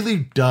it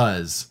really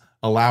does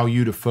allow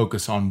you to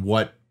focus on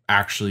what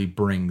actually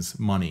brings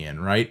money in,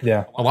 right?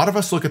 Yeah. A lot of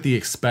us look at the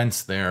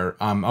expense there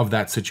of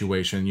that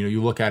situation.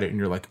 You look at it and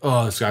you're like,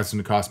 oh, this guy's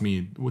going to cost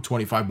me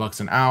 $25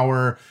 an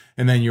hour.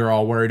 And then you're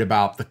all worried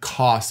about the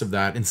cost of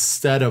that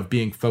instead of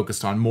being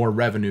focused on more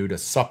revenue to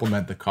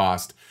supplement the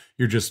cost.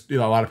 You're just,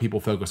 a lot of people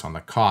focus on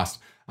the cost.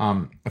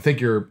 I think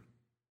your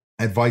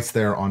advice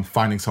there on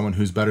finding someone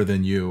who's better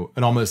than you,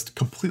 it almost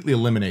completely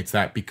eliminates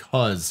that,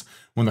 because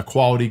when the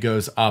quality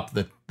goes up,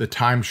 the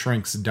time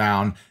shrinks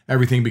down,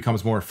 everything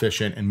becomes more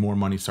efficient, and more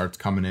money starts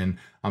coming in.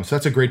 So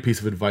that's a great piece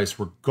of advice,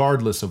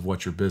 regardless of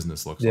what your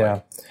business looks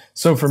like.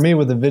 So for me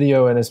with the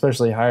video, and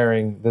especially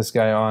hiring this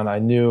guy on, I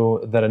knew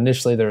that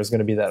initially there was going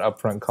to be that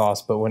upfront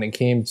cost. But when it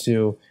came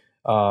to,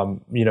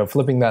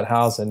 flipping that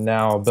house and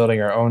now building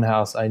our own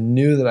house, I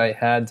knew that I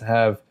had to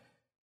have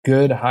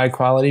good, high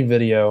quality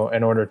video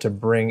in order to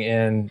bring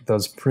in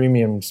those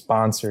premium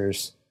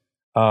sponsors.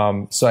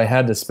 So I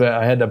had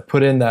to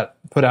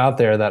put out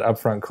there that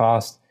upfront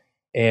cost,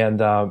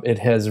 and it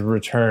has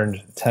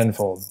returned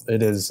tenfold.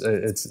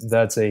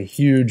 That's a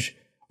huge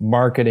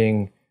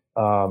marketing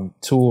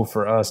tool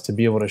for us to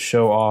be able to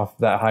show off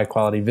that high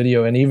quality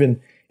video, and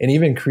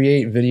even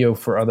create video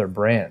for other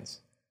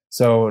brands.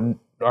 So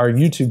our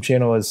YouTube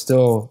channel is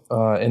still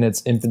in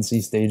its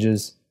infancy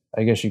stages,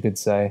 I guess you could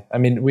say. I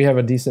mean, we have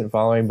a decent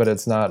following, but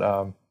it's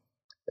not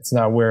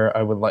where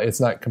I would like. It's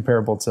not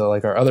comparable to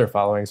like our other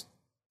followings.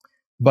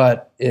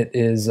 But it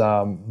is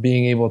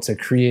being able to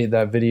create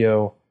that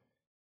video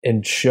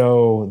and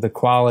show the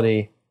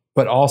quality,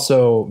 but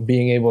also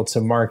being able to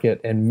market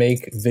and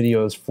make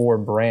videos for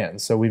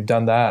brands. So we've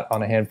done that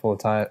on a handful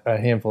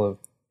of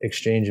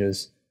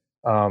exchanges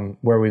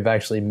where we've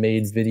actually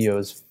made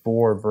videos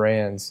for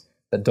brands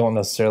that don't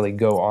necessarily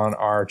go on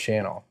our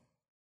channel.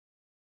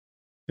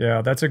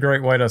 Yeah, that's a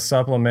great way to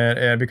supplement,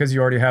 and because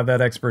you already have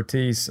that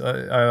expertise,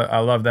 I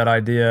love that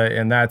idea,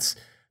 and that's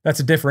a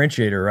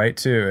differentiator, right?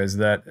 Too, is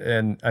that,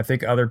 and I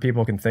think other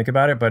people can think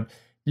about it, but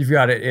you've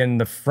got it in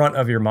the front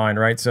of your mind,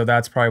 right? So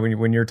that's probably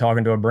when you're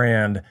talking to a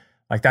brand,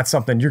 like that's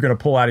something you're going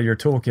to pull out of your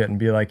toolkit and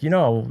be like,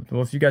 well,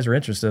 if you guys are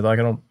interested, like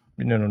I don't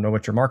know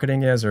what your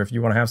marketing is, or if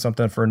you want to have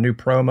something for a new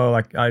promo,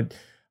 like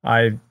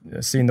I've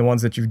seen the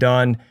ones that you've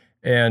done,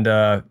 and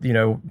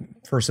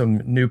for some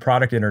new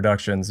product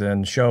introductions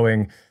and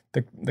showing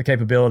the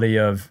capability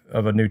of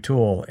a new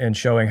tool and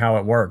showing how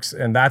it works.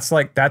 And that's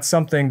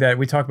something that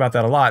we talk about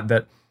that a lot,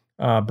 that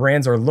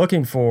brands are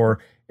looking for.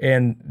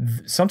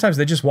 And sometimes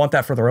they just want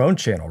that for their own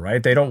channel,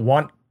 right? They don't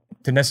want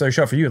to necessarily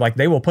show it for you. Like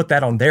they will put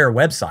that on their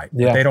website.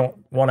 Yeah. But they don't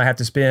want to have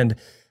to spend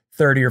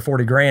 30 or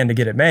 40 grand to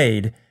get it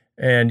made.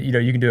 And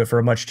you can do it for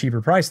a much cheaper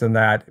price than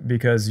that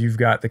because you've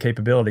got the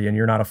capability and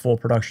you're not a full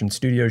production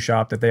studio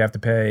shop that they have to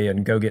pay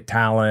and go get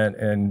talent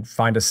and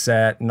find a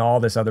set and all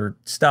this other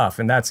stuff.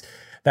 And that's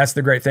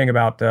the great thing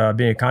about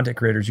being content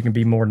creators. You can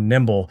be more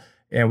nimble,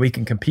 and we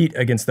can compete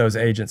against those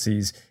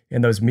agencies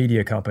and those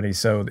media companies.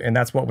 So, and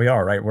that's what we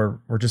are, right? We're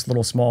just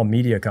little small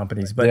media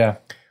companies.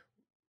 But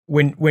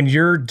when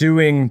you're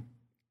doing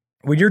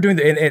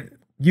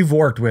you've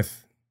worked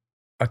with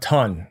a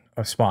ton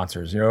of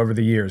sponsors, over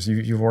the years.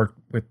 You've worked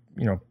with,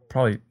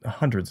 probably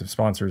hundreds of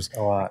sponsors.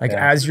 A lot, like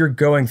yeah. as you're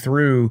going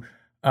through,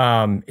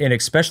 and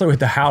especially with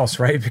the house,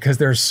 right? Because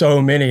there's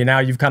so many, and now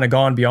you've kind of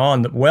gone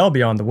well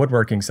beyond the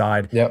woodworking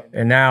side. Yep.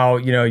 And now,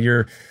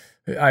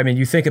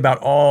 you think about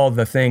all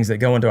the things that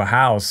go into a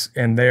house,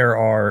 and there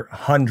are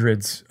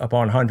hundreds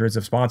upon hundreds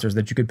of sponsors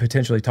that you could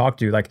potentially talk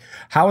to. Like,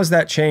 how has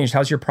that changed?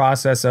 How's your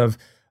process of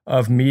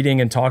meeting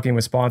and talking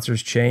with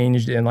sponsors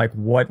changed? And like,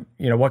 what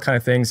kind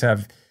of things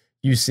have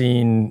you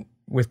seen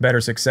with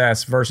better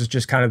success versus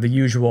just kind of the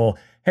usual,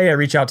 hey, I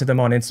reach out to them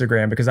on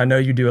Instagram? Because I know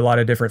you do a lot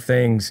of different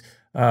things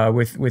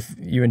with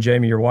you and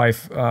Jamie, your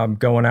wife,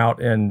 going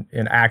out and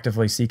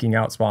actively seeking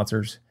out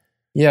sponsors.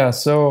 Yeah.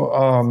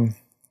 So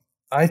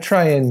I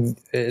try and,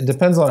 it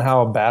depends on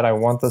how bad I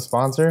want the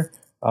sponsor.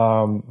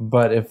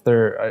 But if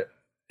they're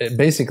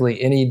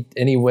basically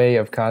any way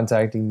of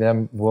contacting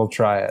them, we'll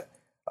try it.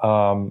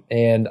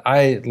 And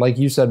I, like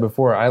you said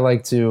before, I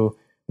like to,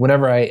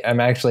 whenever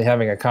I'm actually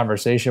having a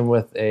conversation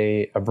with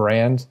a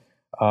brand,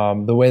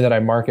 the way that I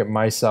market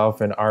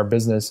myself and our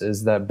business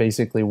is that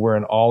basically we're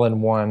an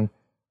all-in-one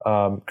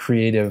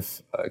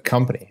creative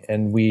company,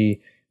 and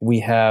we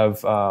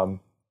have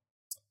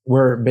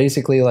we're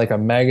basically like a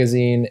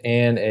magazine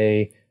and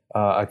a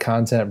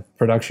content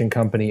production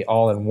company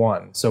all in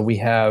one. So we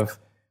have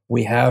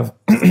we have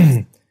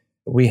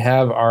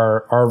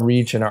our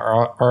reach and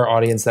our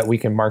audience that we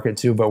can market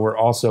to, but we're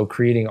also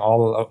creating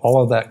all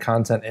of that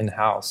content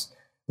in-house,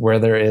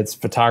 whether it's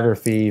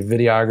photography,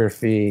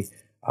 videography,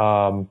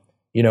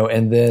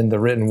 and then the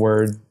written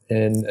word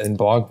and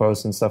blog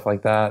posts and stuff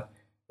like that.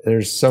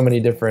 There's so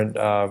many different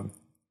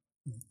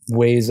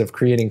ways of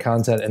creating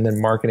content and then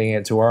marketing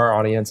it to our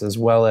audience, as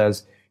well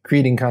as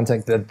creating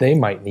content that they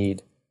might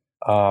need.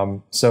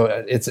 So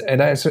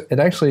it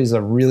actually is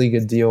a really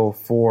good deal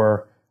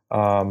for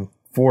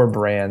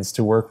brands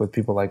to work with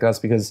people like us,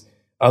 because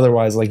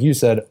otherwise, like you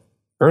said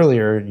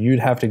earlier,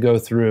 you'd have to go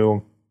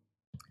through,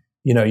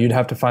 you'd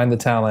have to find the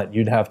talent,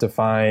 you'd have to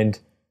find,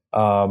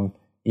 a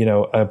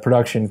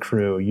production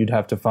crew, you'd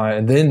have to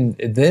find,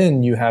 and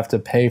then you have to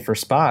pay for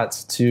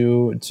spots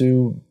to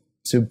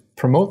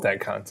promote that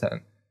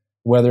content,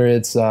 whether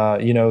it's,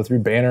 through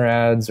banner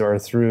ads or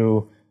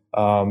through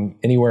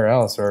anywhere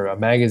else, or a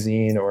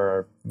magazine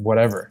or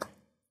whatever.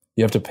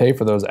 You have to pay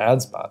for those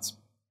ad spots.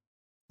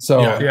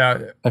 So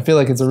yeah. I feel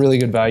like it's a really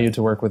good value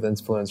to work with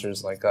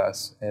influencers like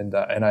us. And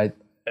I've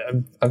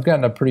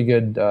gotten a pretty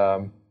good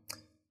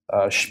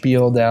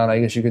spiel down, I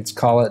guess you could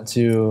call it,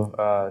 to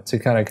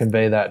kind of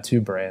convey that to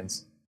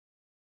brands.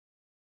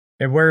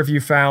 And where have you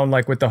found,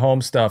 like with the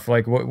home stuff,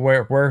 like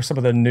where are some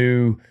of the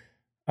new,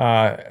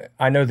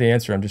 I know the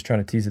answer, I'm just trying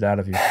to tease it out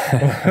of you.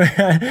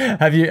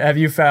 Have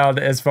you found,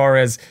 as far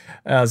as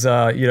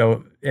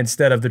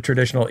instead of the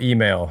traditional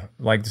email,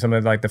 like some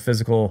of like the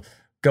physical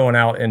going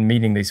out and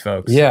meeting these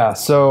folks? Yeah.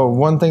 So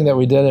one thing that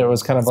we did, it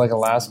was kind of like a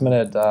last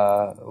minute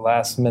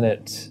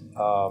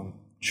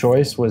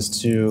choice,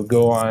 was to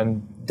go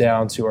on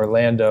down to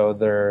Orlando.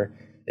 There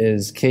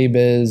is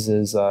KBIS,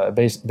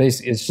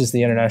 it's just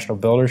the International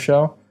Builder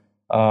Show.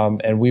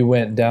 And we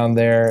went down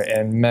there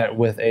and met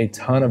with a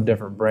ton of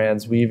different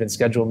brands. We even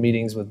scheduled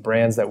meetings with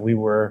brands that we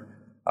were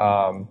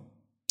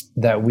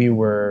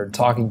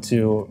talking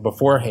to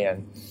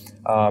beforehand.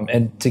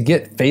 And to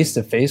get face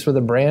to face with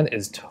a brand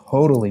is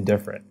totally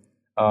different.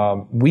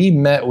 We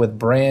met with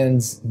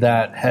brands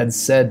that had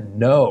said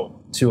no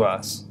to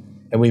us,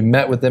 and we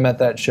met with them at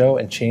that show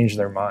and changed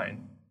their mind.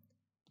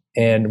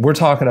 And we're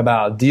talking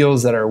about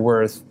deals that are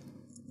worth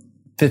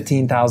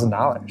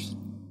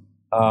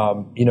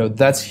 $15,000.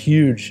 That's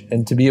huge.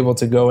 And to be able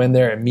to go in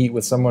there and meet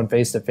with someone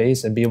face to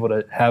face and be able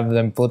to have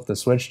them flip the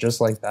switch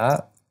just like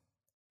that,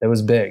 it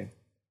was big.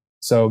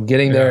 So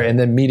getting there and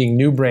then meeting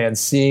new brands,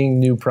 seeing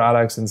new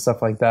products and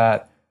stuff like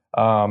that,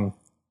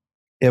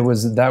 that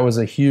was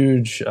a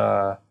huge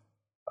return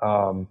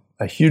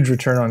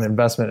on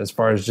investment as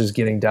far as just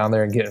getting down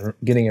there and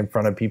getting in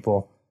front of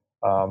people.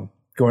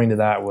 Going to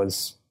that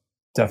was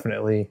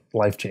definitely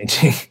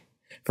life-changing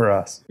for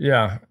us.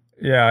 Yeah.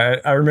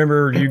 I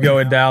remember you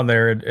going down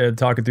there and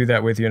talking through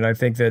that with you. And I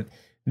think that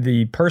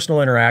the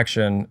personal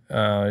interaction,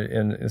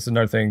 and it's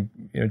another thing,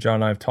 John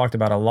and I have talked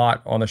about a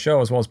lot on the show,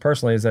 as well as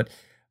personally, is that,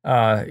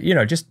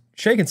 just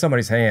shaking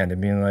somebody's hand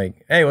and being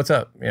like, hey, what's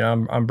up?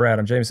 I'm Brad,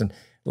 I'm Jameson.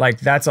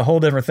 Like, that's a whole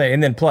different thing.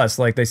 And then plus,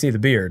 like, they see the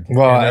beard.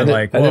 Well, I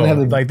didn't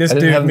have this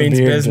dude means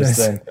business.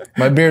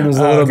 My beard was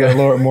a little bit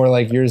more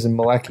like yours and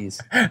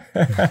Maleki's.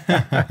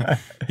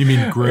 You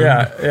mean groomed?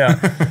 Yeah,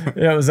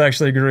 it was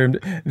actually groomed.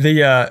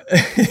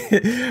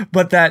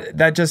 But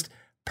that just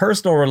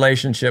personal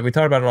relationship, we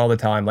talk about it all the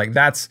time. Like,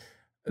 that's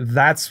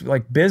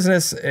like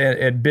business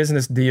and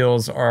business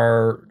deals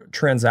are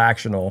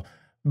transactional,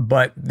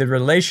 but the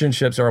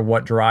relationships are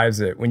what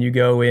drives it. When you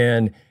go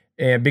in,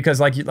 and because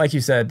like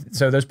you said,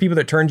 so those people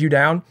that turned you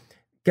down,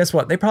 guess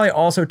what? They probably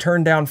also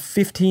turned down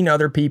 15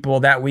 other people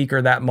that week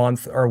or that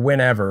month or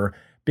whenever,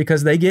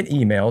 because they get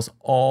emails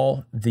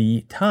all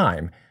the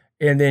time.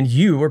 And then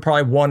you were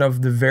probably one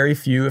of the very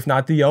few, if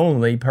not the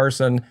only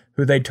person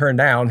who they turned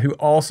down who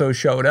also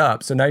showed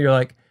up. So now you're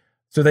like,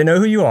 so they know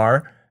who you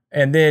are,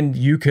 and then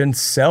you can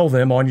sell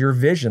them on your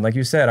vision. Like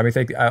you said, I mean,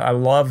 I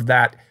love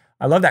that.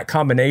 I love that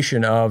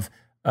combination of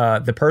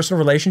the personal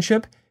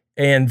relationship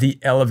and the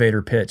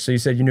elevator pitch. So you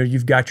said,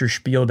 you've got your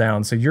spiel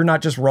down. So you're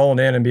not just rolling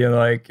in and being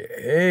like,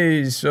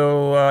 hey,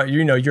 so,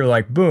 you're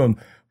like, boom,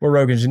 we're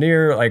Rogue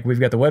Engineer. Like, we've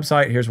got the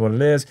website. Here's what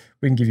it is.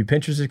 We can give you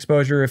Pinterest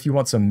exposure. If you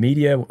want some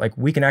media, like,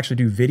 we can actually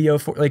do video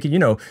for, like,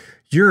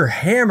 you're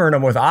hammering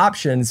them with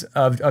options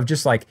of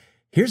just like,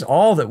 here's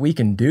all that we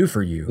can do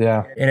for you.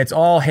 Yeah. And it's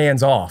all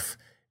hands off.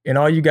 And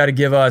all you got to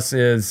give us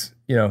is,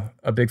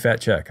 a big fat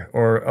check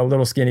or a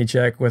little skinny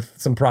check with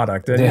some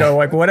product and,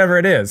 like whatever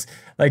it is,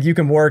 like you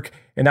can work.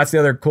 And that's the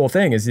other cool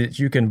thing is that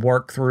you can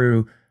work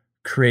through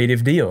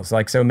creative deals.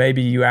 Like, so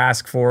maybe you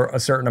ask for a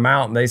certain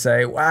amount and they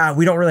say, wow,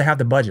 we don't really have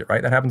the budget,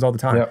 right? That happens all the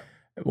time. Yep.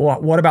 Well,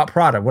 what about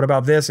product? What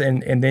about this?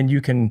 And then you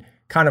can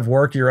kind of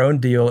work your own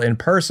deal in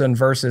person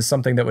versus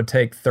something that would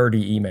take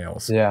 30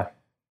 emails. Yeah.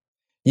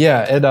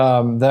 Yeah.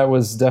 That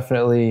was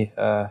definitely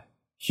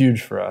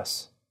huge for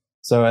us.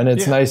 So, and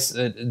it's nice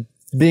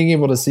being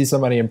able to see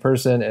somebody in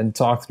person and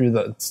talk through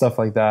the stuff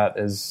like that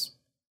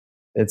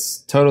it's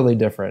totally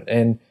different.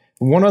 And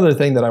one other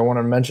thing that I want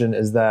to mention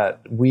is that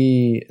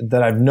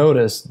I've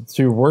noticed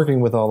through working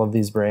with all of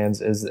these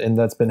brands and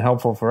that's been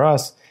helpful for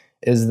us,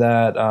 is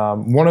that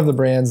one of the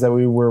brands that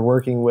we were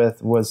working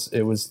with was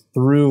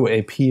through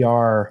a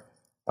PR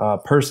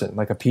person,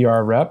 like a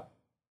PR rep.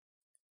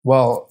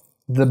 Well,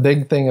 the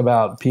big thing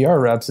about PR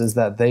reps is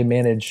that they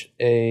manage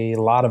a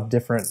lot of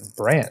different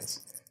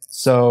brands.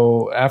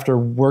 So after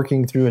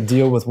working through a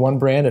deal with one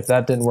brand, if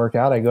that didn't work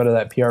out, I go to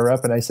that PR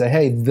rep and I say,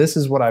 hey, this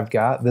is what I've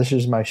got. This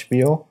is my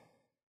spiel.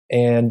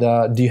 And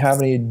do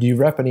you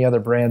rep any other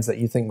brands that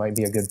you think might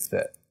be a good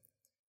fit?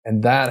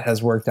 And that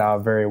has worked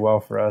out very well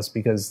for us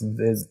because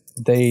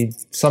they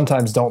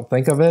sometimes don't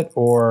think of it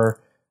or,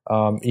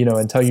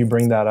 until you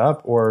bring that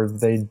up, or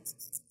they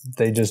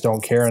just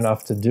don't care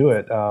enough to do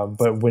it.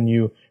 But when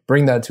you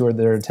bring that to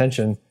their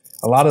attention,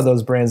 a lot of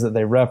those brands that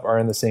they rep are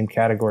in the same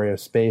category of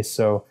space.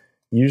 So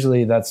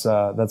usually that's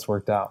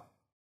worked out.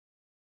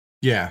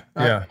 Yeah.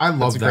 I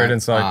love that. Great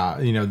insight.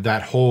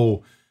 That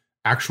whole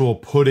actual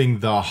putting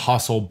the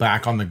hustle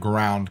back on the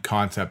ground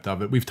concept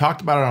of it. We've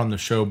talked about it on the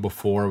show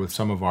before with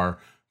some of our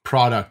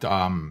product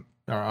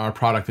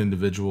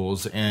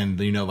individuals, and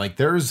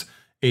there's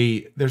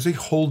a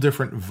whole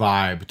different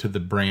vibe to the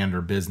brand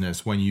or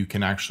business when you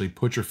can actually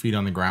put your feet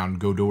on the ground,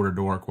 go door to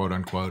door, quote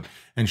unquote,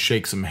 and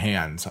shake some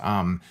hands.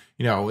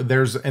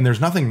 There's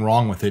nothing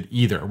wrong with it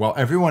either. While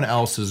everyone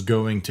else is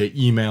going to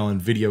email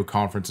and video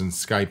conference and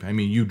Skype, I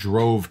mean, you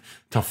drove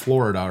to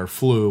Florida or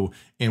flew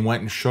and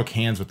went and shook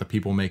hands with the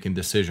people making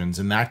decisions.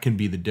 And that can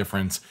be the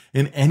difference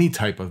in any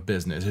type of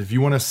business. If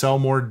you want to sell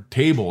more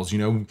tables,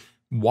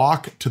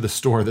 walk to the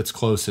store that's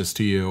closest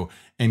to you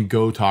and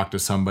go talk to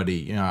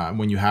somebody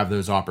when you have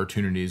those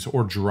opportunities,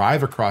 or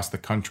drive across the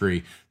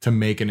country to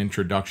make an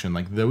introduction.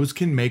 Like, those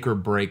can make or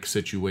break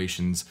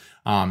situations.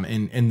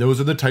 And those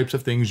are the types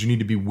of things you need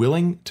to be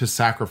willing to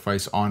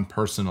sacrifice on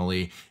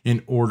personally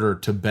in order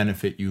to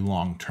benefit you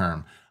long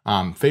term.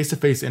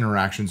 Face-to-face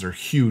interactions are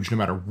huge no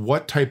matter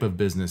what type of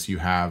business you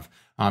have.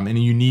 And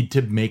you need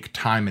to make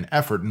time and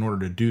effort in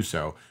order to do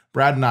so.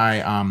 Brad and I,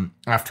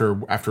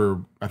 after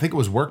I think it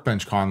was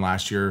Workbench Con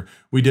last year,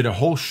 we did a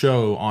whole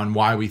show on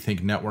why we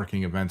think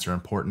networking events are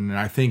important. And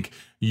I think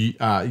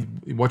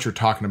what you're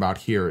talking about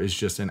here is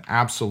just an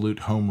absolute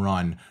home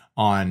run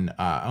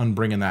on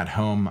bringing that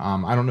home.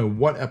 I don't know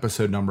what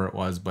episode number it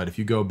was, but if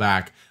you go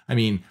back, I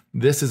mean,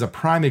 this is a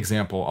prime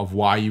example of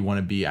why you want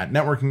to be at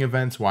networking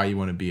events, why you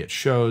want to be at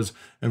shows,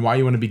 and why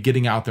you want to be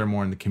getting out there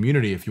more in the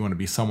community if you want to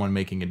be someone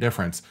making a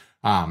difference.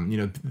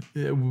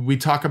 We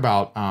talk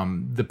about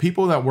the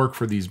people that work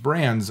for these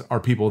brands are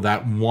people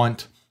that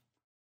want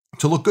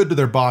to look good to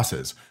their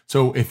bosses.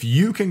 So if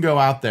you can go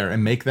out there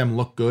and make them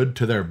look good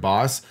to their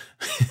boss,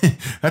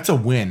 that's a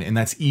win, and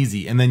that's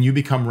easy. And then you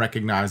become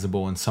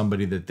recognizable and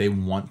somebody that they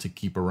want to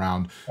keep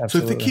around.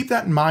 Absolutely. So keep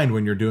that in mind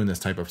when you're doing this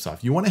type of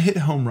stuff. You want to hit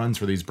home runs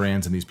for these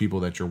brands and these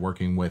people that you're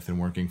working with and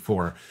working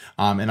for.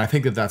 And I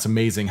think that that's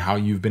amazing how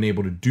you've been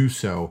able to do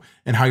so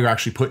and how you're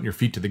actually putting your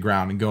feet to the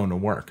ground and going to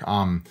work.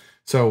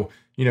 So,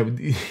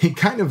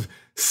 kind of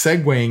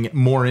segueing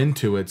more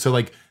into it. So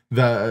like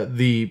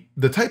the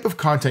type of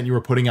content you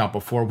were putting out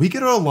before, we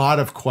get a lot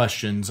of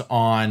questions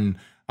on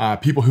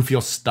people who feel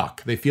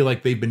stuck. They feel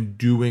like they've been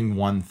doing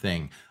one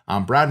thing.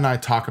 Brad and I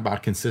talk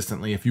about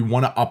consistently, if you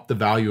want to up the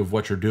value of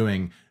what you're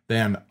doing,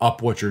 then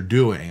up what you're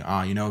doing.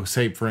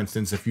 Say, for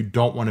instance, if you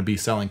don't want to be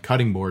selling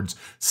cutting boards,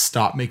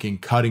 stop making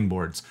cutting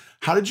boards.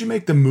 How did you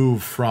make the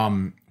move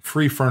from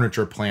free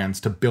furniture plans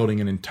to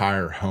building an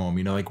entire home?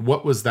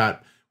 What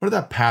did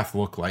that path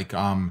look like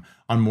on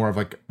more of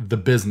like the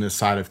business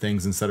side of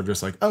things, instead of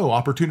just like, oh,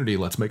 opportunity,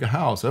 let's make a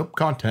house,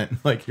 content,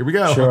 like, here we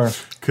go. Sure.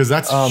 Because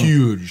that's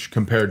huge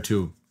compared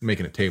to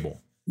making a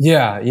table.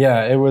 Yeah.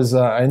 It was,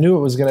 I knew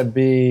it was going to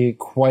be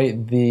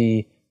quite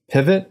the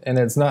pivot, and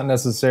it's not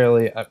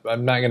necessarily,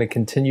 I'm not going to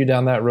continue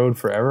down that road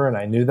forever. And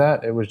I knew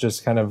that. It was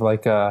just kind of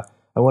like, I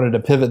wanted to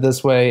pivot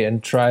this way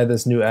and try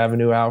this new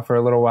avenue out for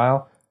a little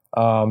while.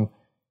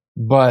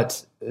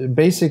 But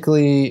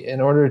basically,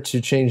 in order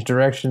to change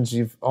directions,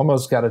 you've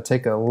almost got to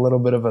take a little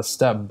bit of a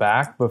step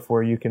back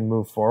before you can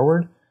move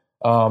forward.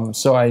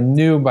 So I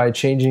knew by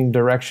changing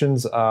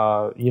directions, it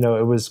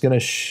was going to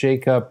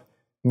shake up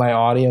my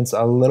audience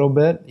a little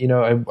bit.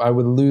 I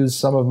would lose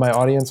some of my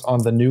audience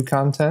on the new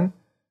content.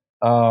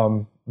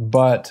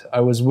 But I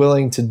was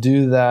willing to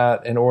do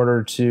that in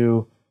order,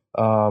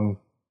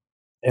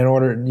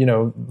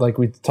 like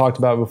we talked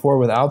about before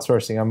with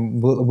outsourcing, I'm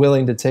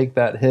willing to take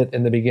that hit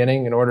in the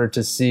beginning in order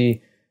to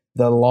see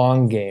the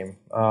long game,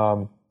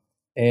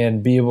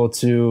 and be able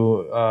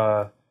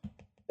to,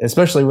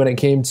 especially when it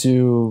came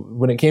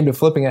to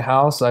flipping a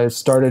house, I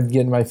started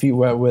getting my feet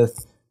wet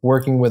with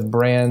working with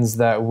brands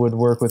that would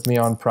work with me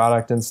on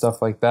product and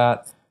stuff like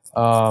that.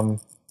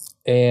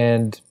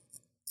 And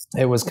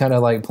it was kind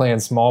of like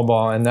playing small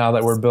ball. And now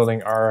that we're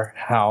building our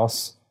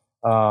house,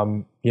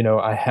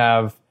 I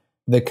have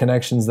the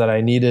connections that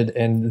I needed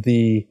and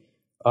the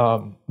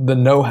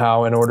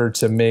know-how in order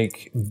to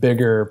make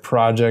bigger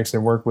projects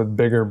and work with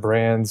bigger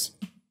brands,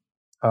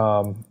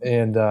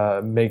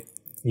 and make,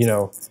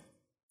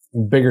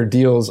 bigger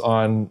deals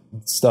on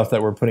stuff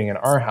that we're putting in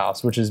our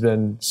house, which has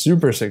been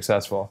super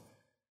successful.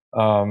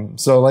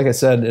 So like I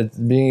said, it's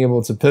being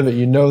able to pivot,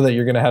 that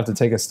you're going to have to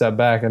take a step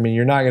back. I mean,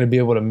 you're not going to be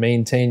able to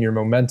maintain your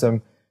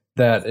momentum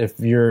that if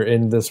you're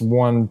in this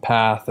one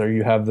path or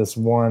you have this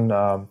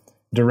one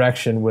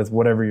direction with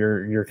whatever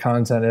your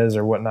content is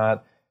or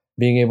whatnot.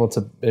 Being able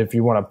to, if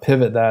you want to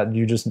pivot that,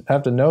 you just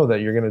have to know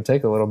that you're going to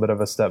take a little bit of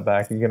a step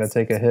back. You're going to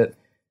take a hit,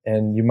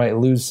 and you might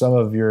lose some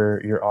of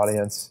your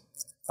audience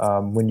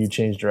when you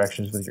change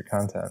directions with your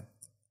content.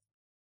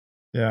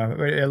 Yeah,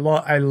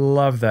 I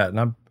love that,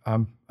 and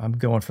I'm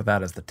going for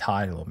that as the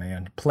title,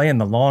 man. Playing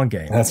the long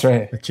game. That's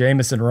right. With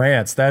Jameson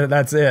Rants.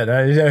 That's it.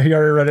 You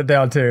already wrote it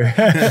down too.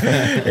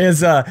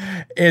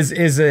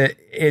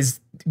 is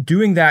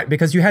doing that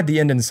because you had the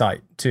end in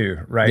sight too,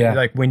 right? Yeah.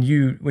 Like when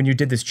you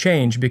did this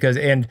change,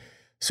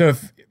 so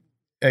if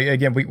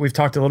again we've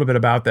talked a little bit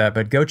about that,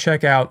 but go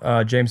check out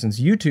Jameson's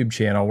YouTube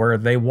channel where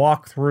they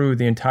walk through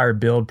the entire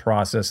build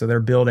process. So they're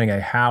building a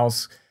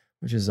house,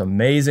 which is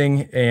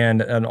amazing,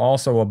 and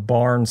also a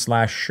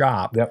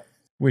barn/shop, yep,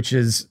 which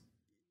is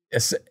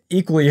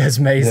equally as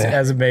amazing.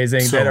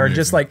 So that are amazing.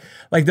 Just like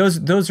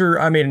those are.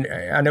 I mean,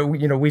 I know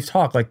we've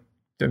talked like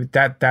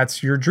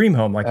that's your dream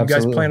home. Like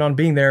Absolutely. you guys plan on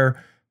being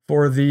there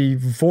for the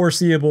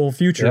foreseeable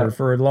future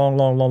for a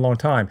long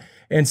time.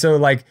 And so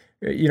like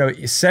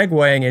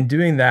segueing and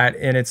doing that,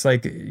 and it's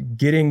like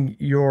getting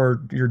your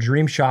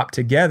dream shop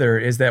together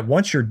is that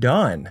once you're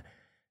done,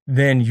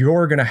 then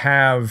you're gonna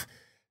have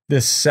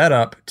this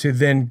setup to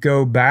then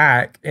go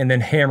back and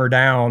then hammer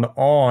down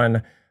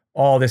on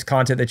all this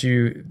content that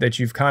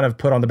you've kind of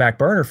put on the back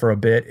burner for a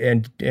bit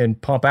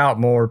and pump out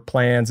more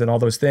plans and all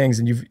those things.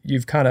 And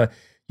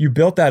you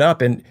built that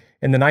up. And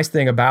the nice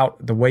thing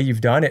about the way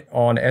you've done it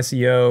on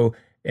SEO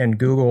and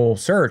Google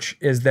search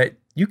is that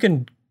you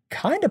can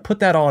kind of put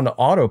that on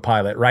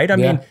autopilot, right? I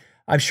mean,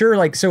 I'm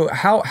sure so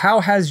how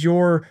has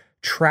your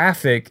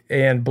traffic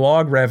and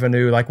blog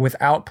revenue, like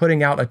without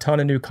putting out a ton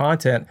of new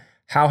content,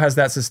 how has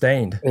that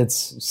sustained?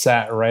 It's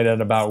sat right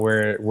at about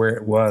where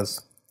it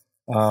was.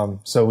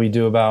 So we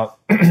do about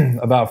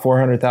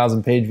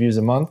 400,000 page views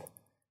a month,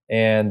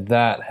 and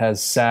that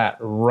has sat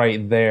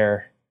right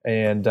there.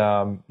 And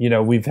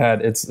we've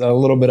had, it's a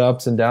little bit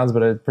ups and downs,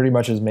 but it pretty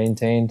much has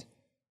maintained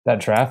that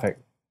traffic.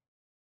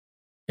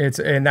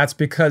 And that's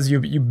because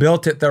you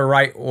built it the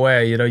right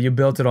way. You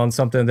built it on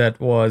something that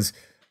was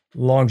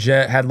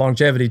had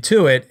longevity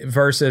to it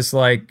versus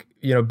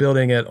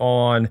building it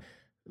on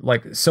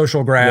like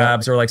social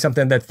grabs or like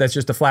something that's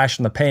just a flash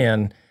in the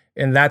pan.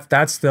 And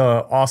that's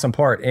the awesome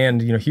part.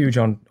 And huge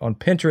on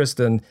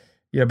Pinterest, and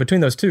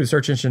between those two,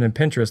 search engine and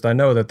Pinterest, I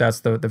know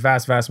that's the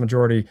vast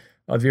majority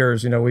of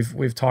yours.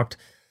 We've talked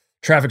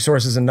traffic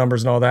sources and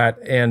numbers and all that,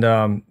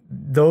 and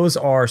those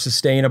are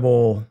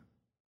sustainable,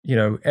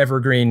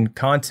 evergreen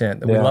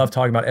content. We love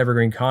talking about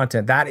evergreen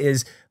content. That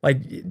is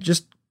like,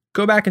 just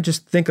go back and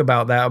just think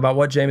about that, about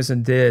what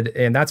Jameson did,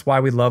 and that's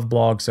why we love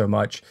blogs so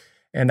much,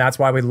 and that's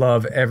why we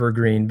love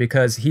evergreen,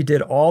 because he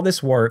did all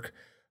this work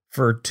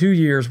for 2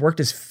 years, worked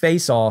his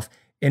face off,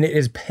 and it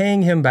is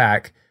paying him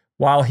back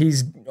while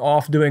he's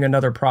off doing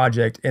another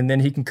project, and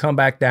then he can come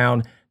back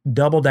down,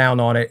 double down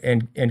on it,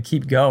 and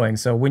keep going.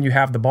 So when you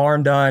have the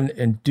barn done,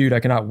 and dude, I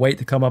cannot wait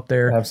to come up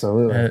there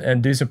absolutely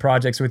and do some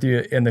projects with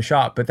you in the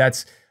shop. But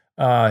that's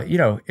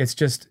it's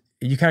just,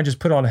 you kind of just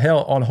put on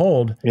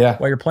hold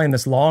while you're playing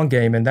this long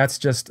game, and that's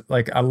just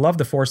like, I love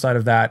the foresight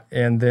of that,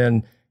 and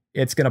then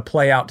it's going to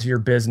play out to your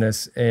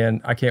business, and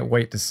I can't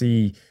wait to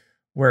see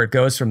where it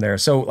goes from there.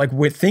 So like,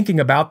 with thinking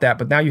about that,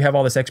 but now you have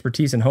all this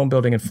expertise in home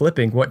building and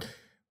flipping, what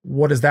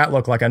does that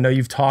look like? I know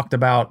you've talked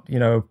about,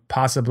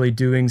 possibly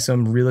doing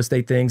some real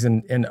estate things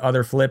and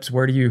other flips.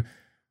 Where do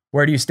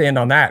where do you stand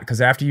on that?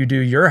 Because after you do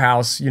your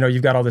house,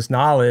 you've got all this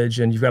knowledge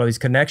and you've got all these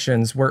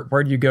connections.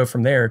 Where do you go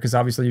from there? Because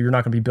obviously you're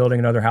not going to be building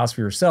another house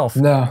for yourself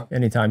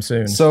anytime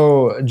soon.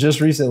 So just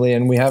recently,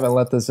 and we haven't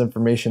let this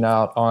information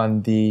out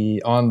on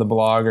the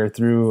blog or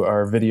through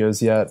our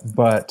videos yet,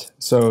 but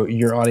so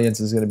your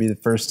audience is going to be the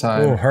first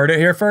time. Oh, heard it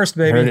here first,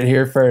 baby. Heard it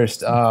here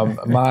first.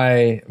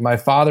 My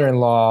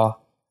father-in-law,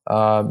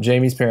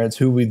 Jamie's parents,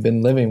 who we've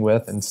been living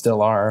with and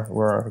still are,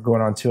 we're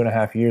going on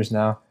 2.5 years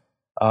now.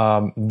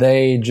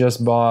 They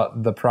just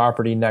bought the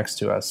property next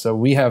to us. So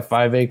we have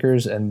 5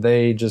 acres and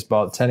they just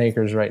bought 10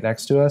 acres right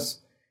next to us.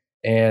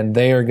 And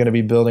they are going to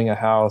be building a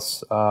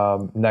house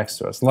next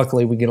to us.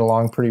 Luckily, we get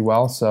along pretty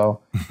well.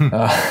 So,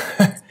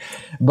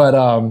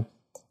 but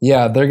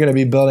yeah, they're going to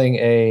be building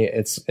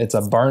it's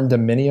a barn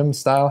dominium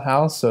style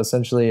house. So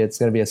essentially it's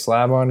going to be a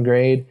slab on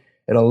grade.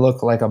 It'll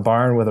look like a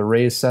barn with a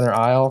raised center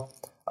aisle,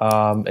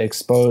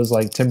 exposed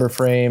like timber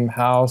frame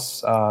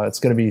house. It's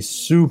going to be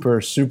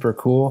super, super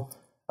cool.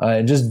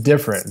 And just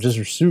different,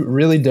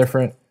 really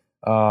different.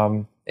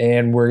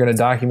 And we're going to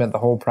document the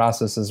whole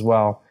process as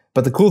well.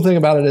 But the cool thing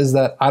about it is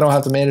that I don't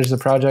have to manage the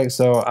project,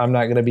 so I'm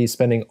not going to be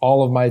spending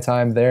all of my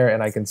time there,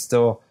 and I can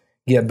still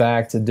get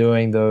back to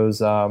doing those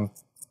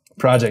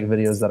project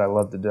videos that I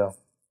love to do.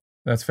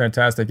 That's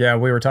fantastic. Yeah,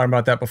 we were talking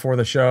about that before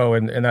the show,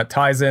 and that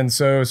ties in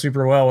so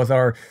super well with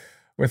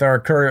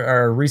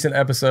our recent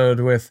episode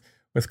with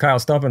Kyle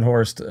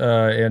Stumpenhorst,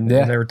 and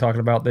they were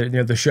talking about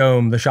the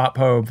showm, the shop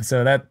home.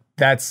 So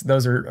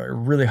those are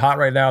really hot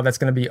right now. That's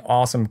going to be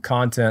awesome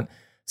content.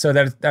 So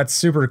that's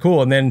super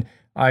cool. And then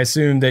I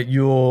assume that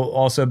you'll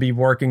also be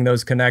working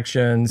those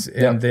connections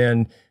and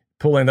then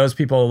pulling those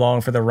people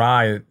along for the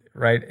ride,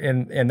 right?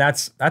 And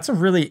that's a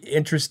really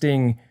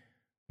interesting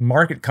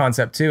market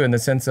concept too, in the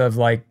sense of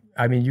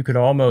you could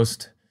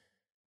almost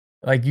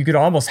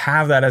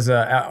have that as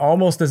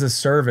almost as a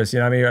service.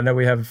 I know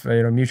we have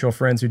mutual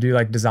friends who do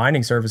like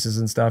designing services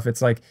and stuff.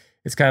 It's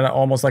kind of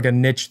almost like a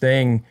niche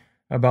thing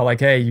about like,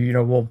 hey,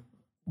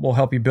 we'll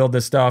help you build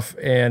this stuff,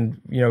 and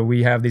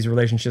we have these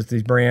relationships,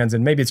 these brands,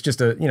 and maybe it's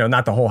just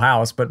not the whole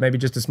house, but maybe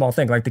just a small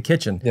thing like the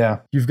kitchen. Yeah,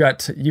 you've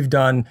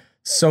done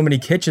so many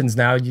kitchens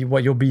now.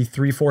 You'll be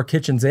 3-4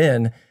 kitchens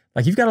in.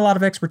 Like you've got a lot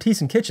of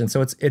expertise in kitchens,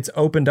 so it's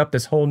opened up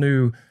this whole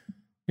new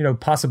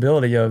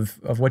possibility of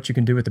what you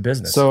can do with the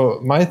business. So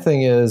my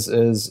thing is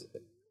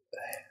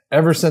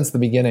ever since the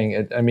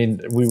beginning,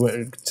 we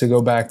went to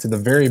go back to the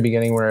very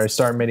beginning where I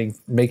started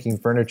making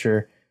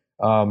furniture.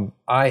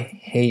 I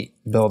hate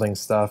building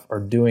stuff or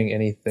doing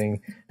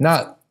anything,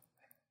 not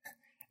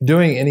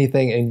doing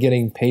anything and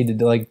getting paid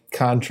to like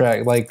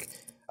contract. Like,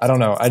 I don't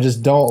know. I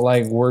just don't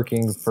like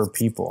working for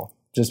people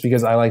just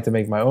because I like to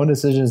make my own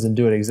decisions and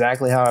do it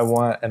exactly how I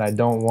want. And I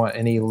don't want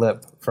any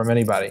lip from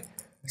anybody.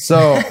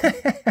 So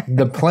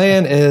the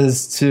plan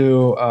is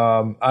to,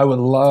 I would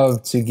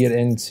love to get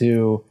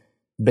into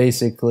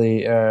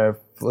basically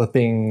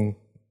flipping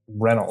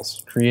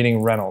rentals,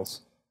 creating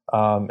rentals.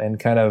 And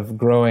kind of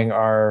growing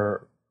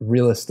our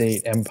real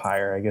estate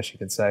empire, I guess you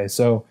could say.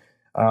 So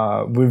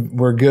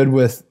we're good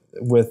with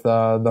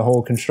the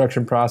whole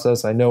construction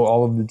process. I know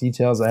all of the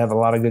details. I have a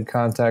lot of good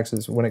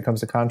contacts when it comes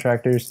to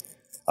contractors.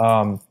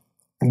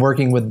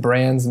 Working with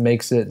brands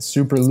makes it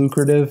super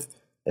lucrative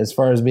as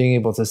far as being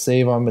able to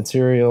save on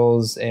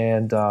materials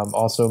and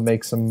also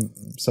make some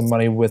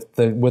money with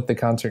the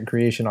content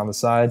creation on the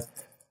side.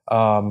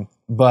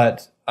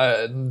 But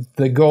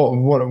the goal,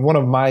 one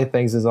of my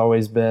things has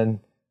always been,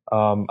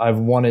 I've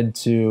wanted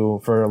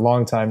to, for a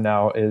long time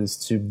now, is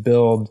to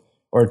build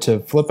or to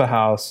flip a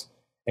house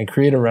and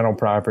create a rental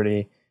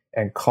property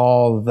and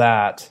call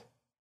that,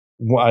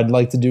 I'd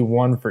like to do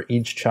one for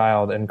each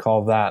child and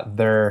call that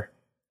their,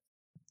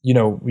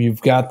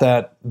 you've got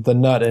the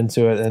nut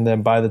into it. And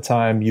then by the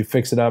time you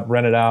fix it up,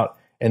 rent it out,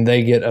 and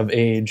they get of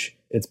age,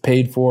 it's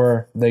paid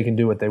for, they can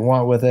do what they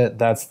want with it.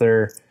 That's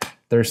their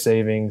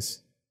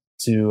savings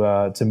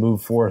to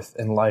move forth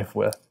in life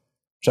with,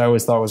 which I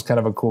always thought was kind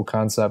of a cool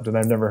concept, and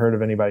I've never heard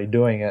of anybody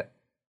doing it,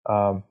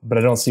 but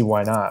I don't see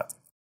why not.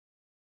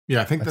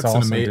 Yeah, I think that's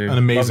awesome, an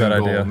amazing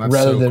goal. Idea. That's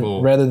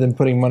cool. Rather than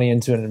putting money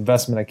into an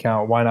investment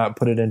account, why not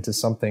put it into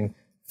something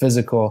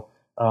physical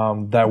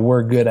that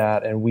we're good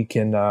at, and we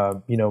can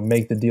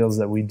make the deals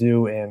that we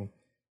do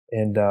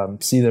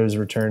and see those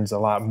returns a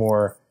lot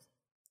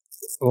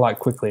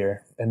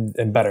quicker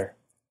and better.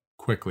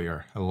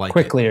 Quicklier. I like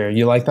Quicklier.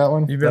 You like that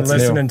one? You've been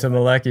listening to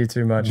Malecki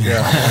too much.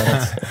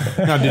 Yeah.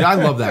 No, dude, I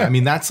love that.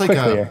 That's like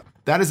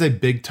that is a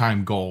big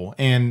time goal.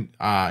 And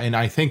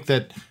I think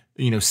that,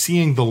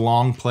 seeing the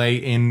long play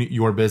in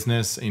your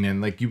business,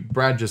 and like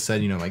Brad just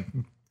said,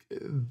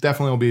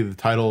 definitely will be the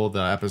title of the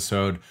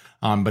episode.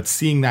 But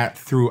seeing that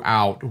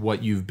throughout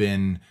what you've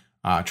been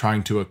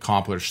trying to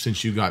accomplish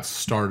since you got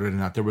started,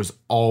 and that there was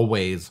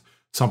always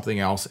something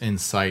else in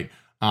sight.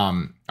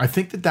 I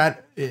think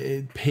that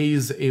it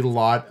pays a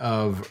lot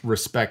of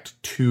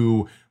respect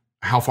to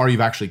how far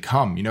you've actually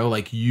come.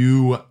 Like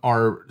you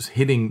are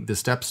hitting the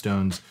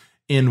stepstones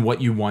in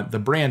what you want the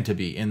brand to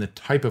be, in the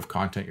type of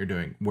content you're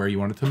doing, where you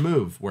want it to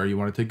move, where you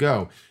want it to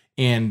go.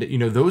 And,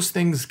 those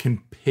things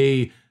can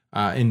pay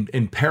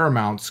in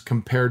Paramounts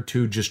compared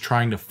to just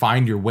trying to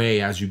find your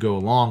way as you go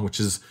along, which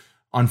is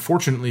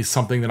unfortunately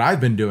something that I've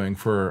been doing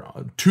for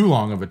too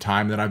long of a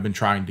time that I've been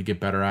trying to get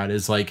better at,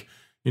 is like,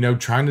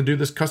 trying to do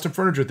this custom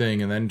furniture thing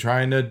and then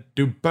trying to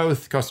do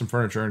both custom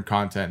furniture and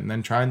content, and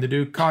then trying to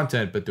do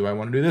content, but do I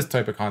want to do this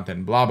type of content,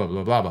 and blah, blah,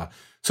 blah, blah, blah.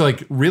 So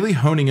like really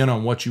honing in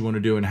on what you want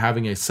to do and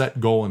having a set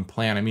goal and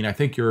plan. I mean, I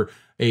think you're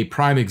a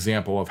prime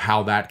example of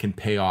how that can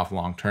pay off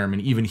long term,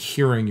 and even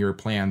hearing your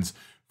plans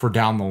for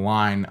down the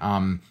line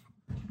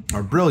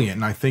are brilliant.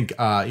 And I think,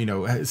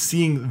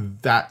 seeing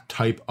that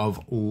type of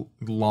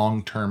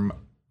long-term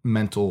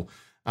mental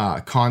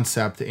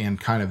concept and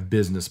kind of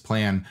business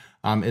plan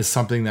is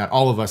something that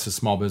all of us as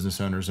small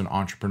business owners and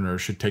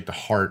entrepreneurs should take to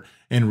heart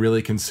and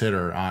really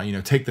consider.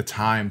 Take the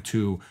time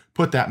to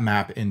put that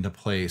map into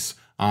place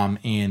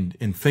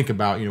and think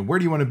about, where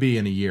do you want to be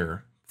in a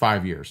year,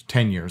 5 years,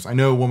 10 years? I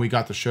know when we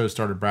got the show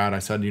started, Brad, I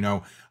said,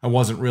 I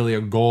wasn't really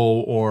a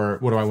goal or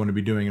what do I want to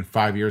be doing in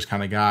 5 years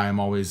kind of guy. I'm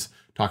always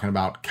talking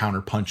about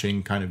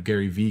counter-punching kind of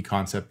Gary Vee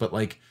concept, but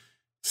like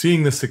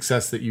seeing the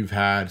success that you've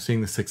had,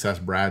 seeing the success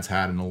Brad's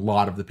had, and a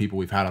lot of the people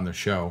we've had on the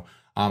show,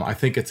 I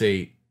think it's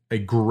a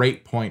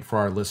great point for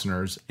our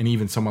listeners, and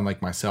even someone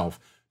like myself,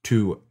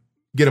 to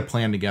get a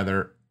plan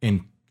together,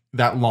 and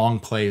that long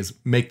plays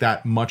make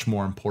that much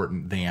more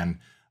important than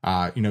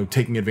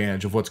taking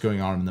advantage of what's going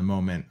on in the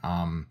moment,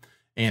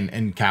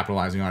 and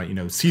capitalizing on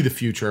it. See the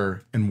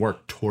future and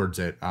work towards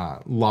it.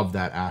 Love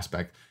that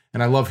aspect,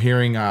 and I love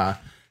hearing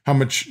how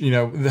much,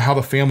 how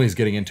the family's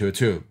getting into it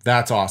too.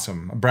 That's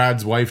awesome.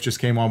 Brad's wife just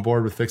came on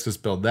board with Fix This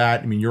Build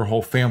That. I mean, your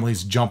whole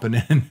family's jumping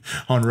in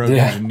on Rogue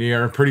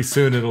Engineer. Pretty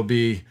soon it'll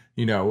be,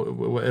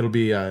 it'll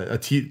be a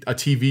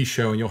TV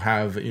show, and you'll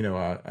have,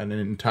 an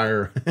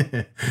entire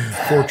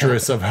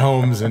fortress of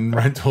homes and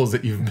rentals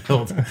that you've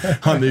built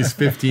on these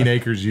 15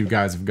 acres you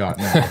guys have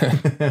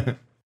gotten.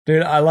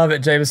 Dude, I love it,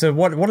 Jameson.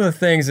 What are the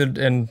things,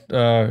 and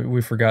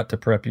we forgot to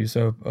prep you,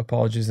 so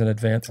apologies in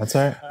advance. That's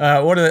all right.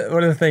 What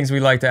are the things we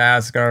like to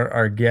ask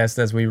our guests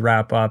as we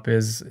wrap up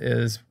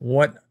is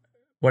what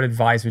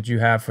advice would you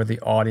have for the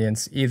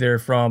audience, either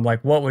from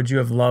like what would you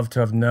have loved to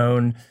have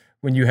known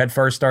when you had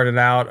first started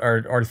out,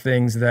 or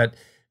things that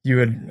you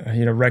would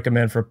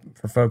recommend for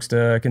folks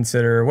to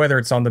consider, whether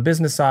it's on the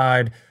business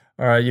side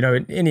or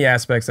any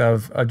aspects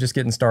of just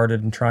getting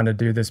started and trying to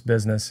do this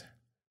business?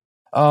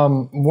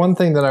 One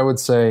thing that I would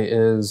say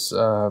is,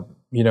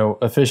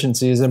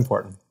 efficiency is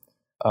important.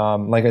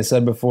 Like I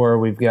said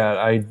before,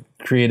 I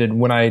created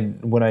when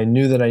I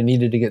knew that I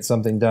needed to get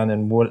something done,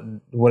 and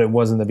what it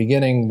was in the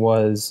beginning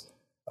was,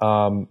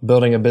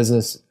 building a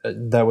business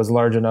that was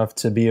large enough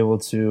to be able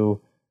to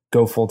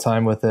go full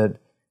time with it.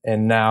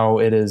 And now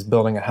it is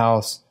building a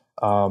house.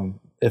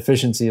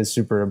 Efficiency is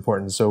super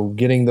important. So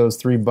getting those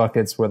three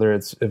buckets, whether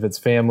if it's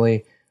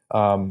family,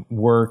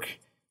 work,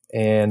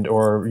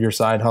 or your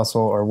side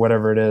hustle or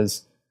whatever it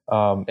is,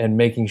 and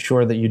making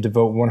sure that you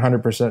devote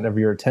 100% of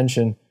your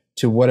attention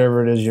to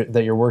whatever it is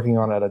that you're working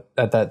on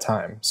at that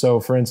time. So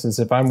for instance,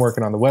 if I'm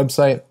working on the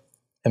website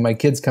and my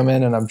kids come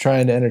in and I'm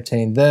trying to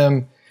entertain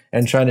them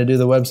and trying to do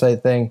the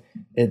website thing,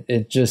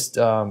 it just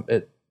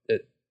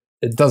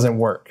doesn't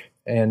work.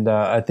 And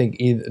I think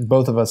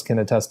both of us can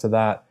attest to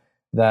that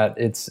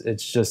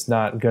it's just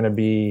not going to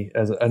be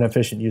as an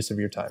efficient use of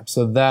your time.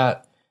 So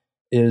that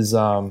is,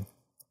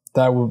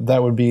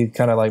 that would be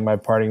kind of like my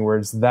parting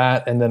words.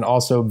 That, and then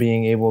also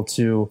being able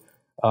to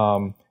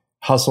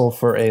hustle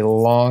for a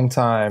long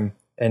time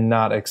and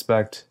not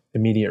expect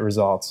immediate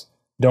results.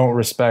 Don't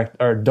expect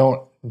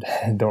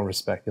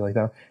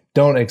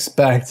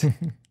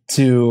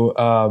to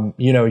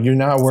you're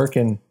not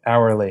working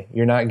hourly.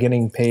 You're not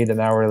getting paid an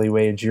hourly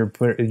wage.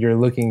 You're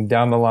looking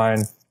down the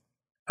line.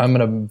 I'm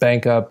going to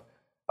bank up.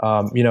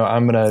 I'm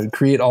going to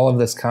create all of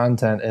this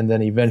content, and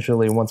then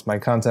eventually, once my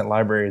content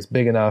library is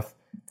big enough,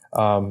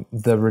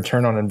 the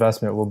return on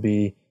investment will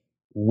be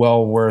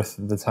well worth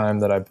the time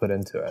that I put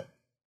into it.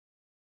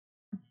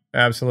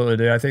 Absolutely,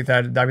 dude. I think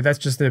that's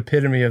just the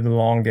epitome of the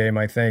long game,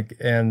 I think,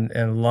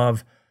 and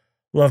love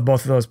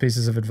both of those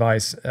pieces of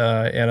advice.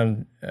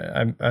 And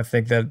I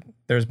think that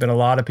there's been a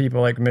lot of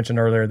people, like I mentioned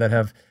earlier, that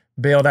have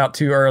bailed out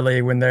too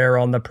early when they're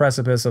on the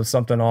precipice of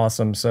something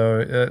awesome.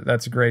 So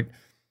that's great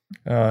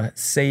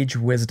sage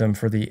wisdom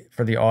for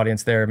the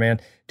audience there,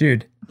 man.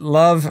 Dude,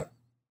 love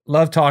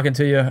talking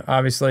to you.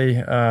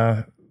 Obviously,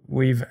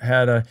 we've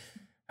had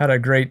a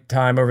great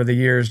time over the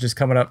years just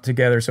coming up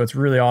together. So it's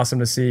really awesome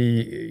to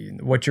see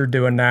what you're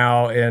doing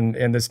now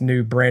and this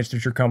new branch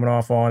that you're coming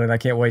off on. And I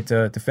can't wait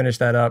to finish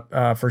that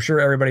up. For sure,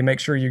 everybody, make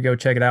sure you go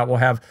check it out. We'll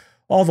have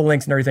all the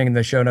links and everything in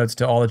the show notes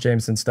to all of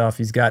Jameson stuff.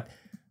 He's got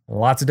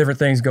lots of different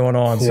things going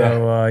on. Yeah.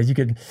 So you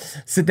could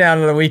sit down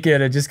on the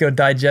weekend and just go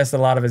digest a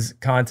lot of his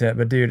content.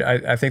 But dude,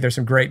 I think there's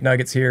some great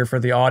nuggets here for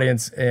the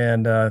audience.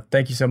 And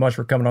thank you so much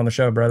for coming on the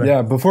show, brother.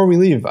 Yeah. Before we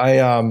leave,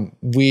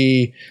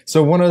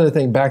 so one other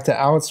thing, back to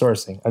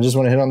outsourcing. I just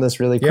want to hit on this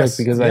really quick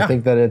because I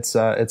think that it's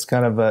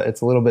kind of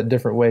it's a little bit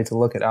different way to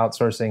look at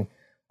outsourcing.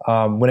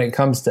 When it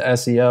comes to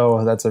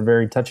SEO, that's a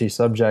very touchy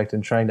subject,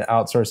 and trying to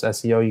outsource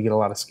SEO, you get a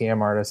lot of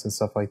scam artists and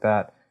stuff like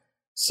that.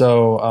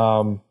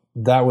 So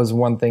that was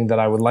one thing that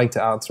I would like to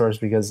outsource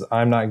because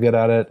I'm not good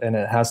at it, and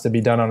it has to be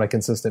done on a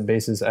consistent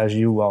basis, as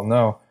you well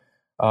know.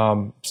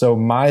 So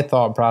my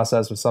thought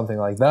process with something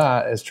like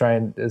that is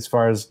trying, as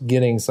far as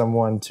getting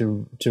someone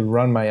to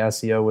run my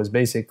SEO, was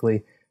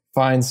basically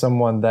find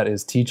someone that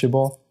is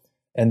teachable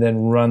and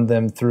then run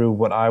them through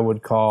what I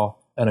would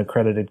call an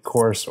accredited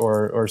course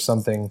or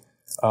something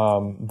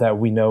that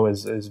we know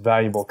is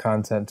valuable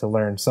content to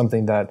learn,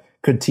 something that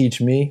could teach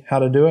me how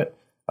to do it.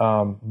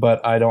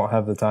 But I don't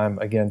have the time,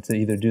 again, to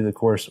either do the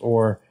course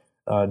or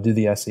do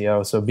the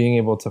SEO. So being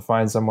able to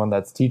find someone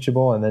that's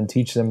teachable and then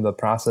teach them the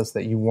process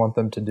that you want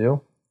them to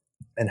do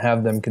and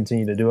have them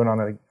continue to do it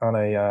on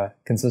a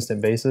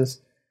consistent basis,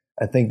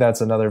 I think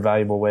that's another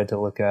valuable way to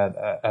look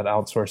at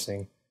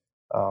outsourcing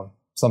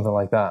something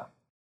like that.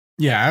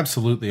 Yeah,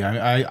 absolutely.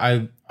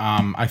 I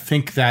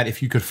think that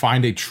if you could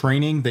find a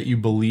training that you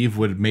believe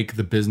would make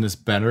the business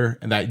better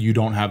and that you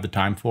don't have the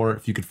time for,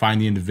 if you could find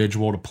the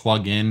individual to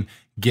plug in,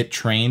 get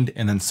trained,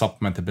 and then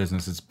supplement the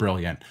business, it's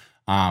brilliant.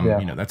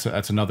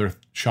 That's another.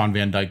 Sean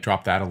Van Dyke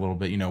dropped that a little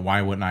bit.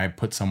 Why wouldn't I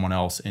put someone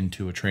else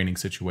into a training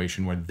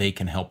situation where they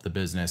can help the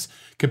business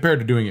compared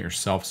to doing it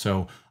yourself?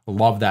 So I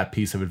love that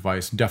piece of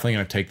advice. I'm definitely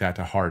going to take that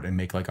to heart and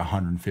make like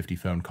 150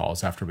 phone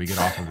calls after we get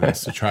off of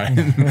this to try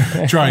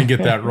and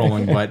get that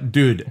rolling. But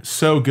dude,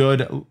 so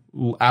good.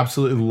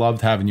 Absolutely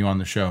loved having you on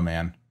the show,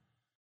 man.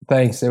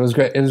 Thanks. It was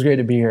great. It was great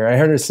to be here. I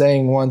heard a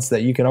saying once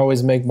that you can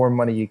always make more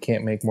money. You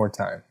can't make more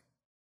time.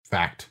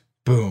 Fact.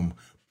 Boom.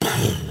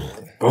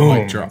 Boom.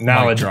 Mic drop.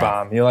 Knowledge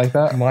bomb. You like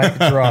that? Mic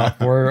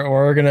drop.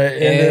 We're gonna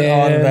end it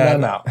on that.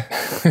 I'm out.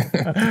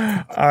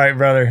 All right,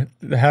 brother.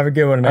 Have a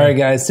good one, man. All right,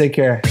 guys. Take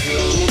care.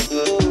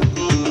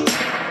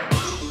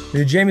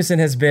 Dude, Jameson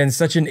has been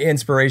such an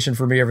inspiration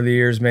for me over the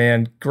years,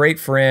 man. Great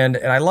friend,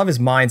 and I love his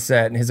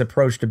mindset and his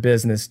approach to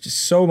business.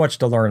 Just so much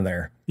to learn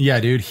there. Yeah,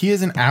 dude, he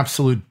is an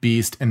absolute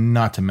beast, and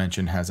not to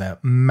mention has a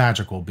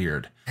magical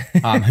beard.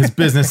 His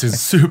business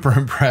is super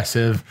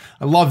impressive.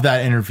 I love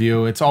that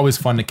interview. It's always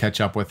fun to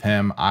catch up with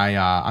him.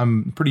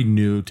 I'm pretty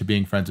new to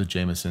being friends with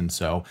Jameson,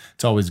 so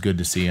it's always good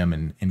to see him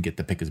and get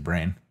to pick his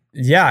brain.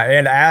 Yeah,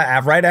 and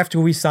right after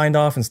we signed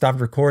off and stopped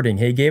recording,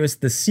 he gave us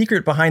the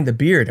secret behind the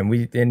beard, and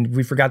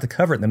we forgot to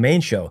cover it in the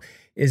main show,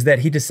 is that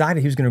he decided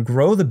he was going to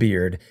grow the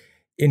beard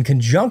in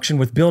conjunction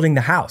with building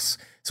the house.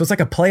 So it's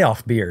like a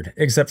playoff beard,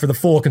 except for the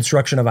full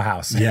construction of a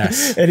house.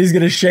 Yes. And he's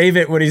going to shave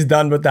it when he's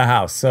done with the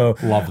house. So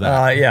love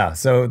that. Yeah.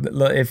 So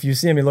if you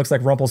see him, he looks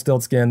like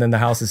Rumpelstiltskin, then the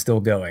house is still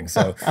going.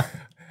 So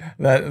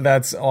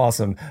that's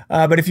awesome.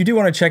 But if you do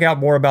want to check out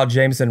more about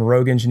Jameson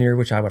Rogue Engineer,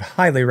 which I would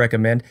highly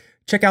recommend,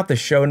 check out the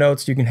show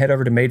notes. You can head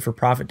over to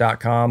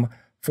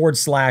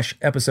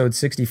madeforprofit.com/episode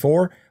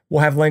 64.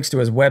 We'll have links to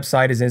his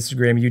website, his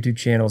Instagram, YouTube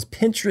channels,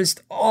 Pinterest,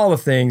 all the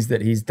things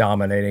that he's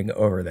dominating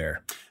over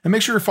there. And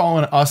make sure you're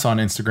following us on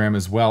Instagram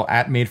as well,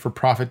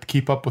 @MadeForProfit, to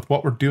keep up with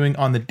what we're doing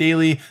on the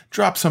daily.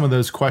 Drop some of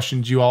those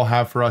questions you all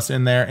have for us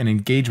in there and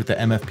engage with the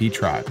MFP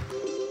tribe.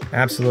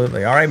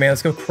 Absolutely. All right, man,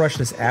 let's go crush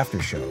this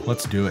after show.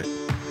 Let's do it.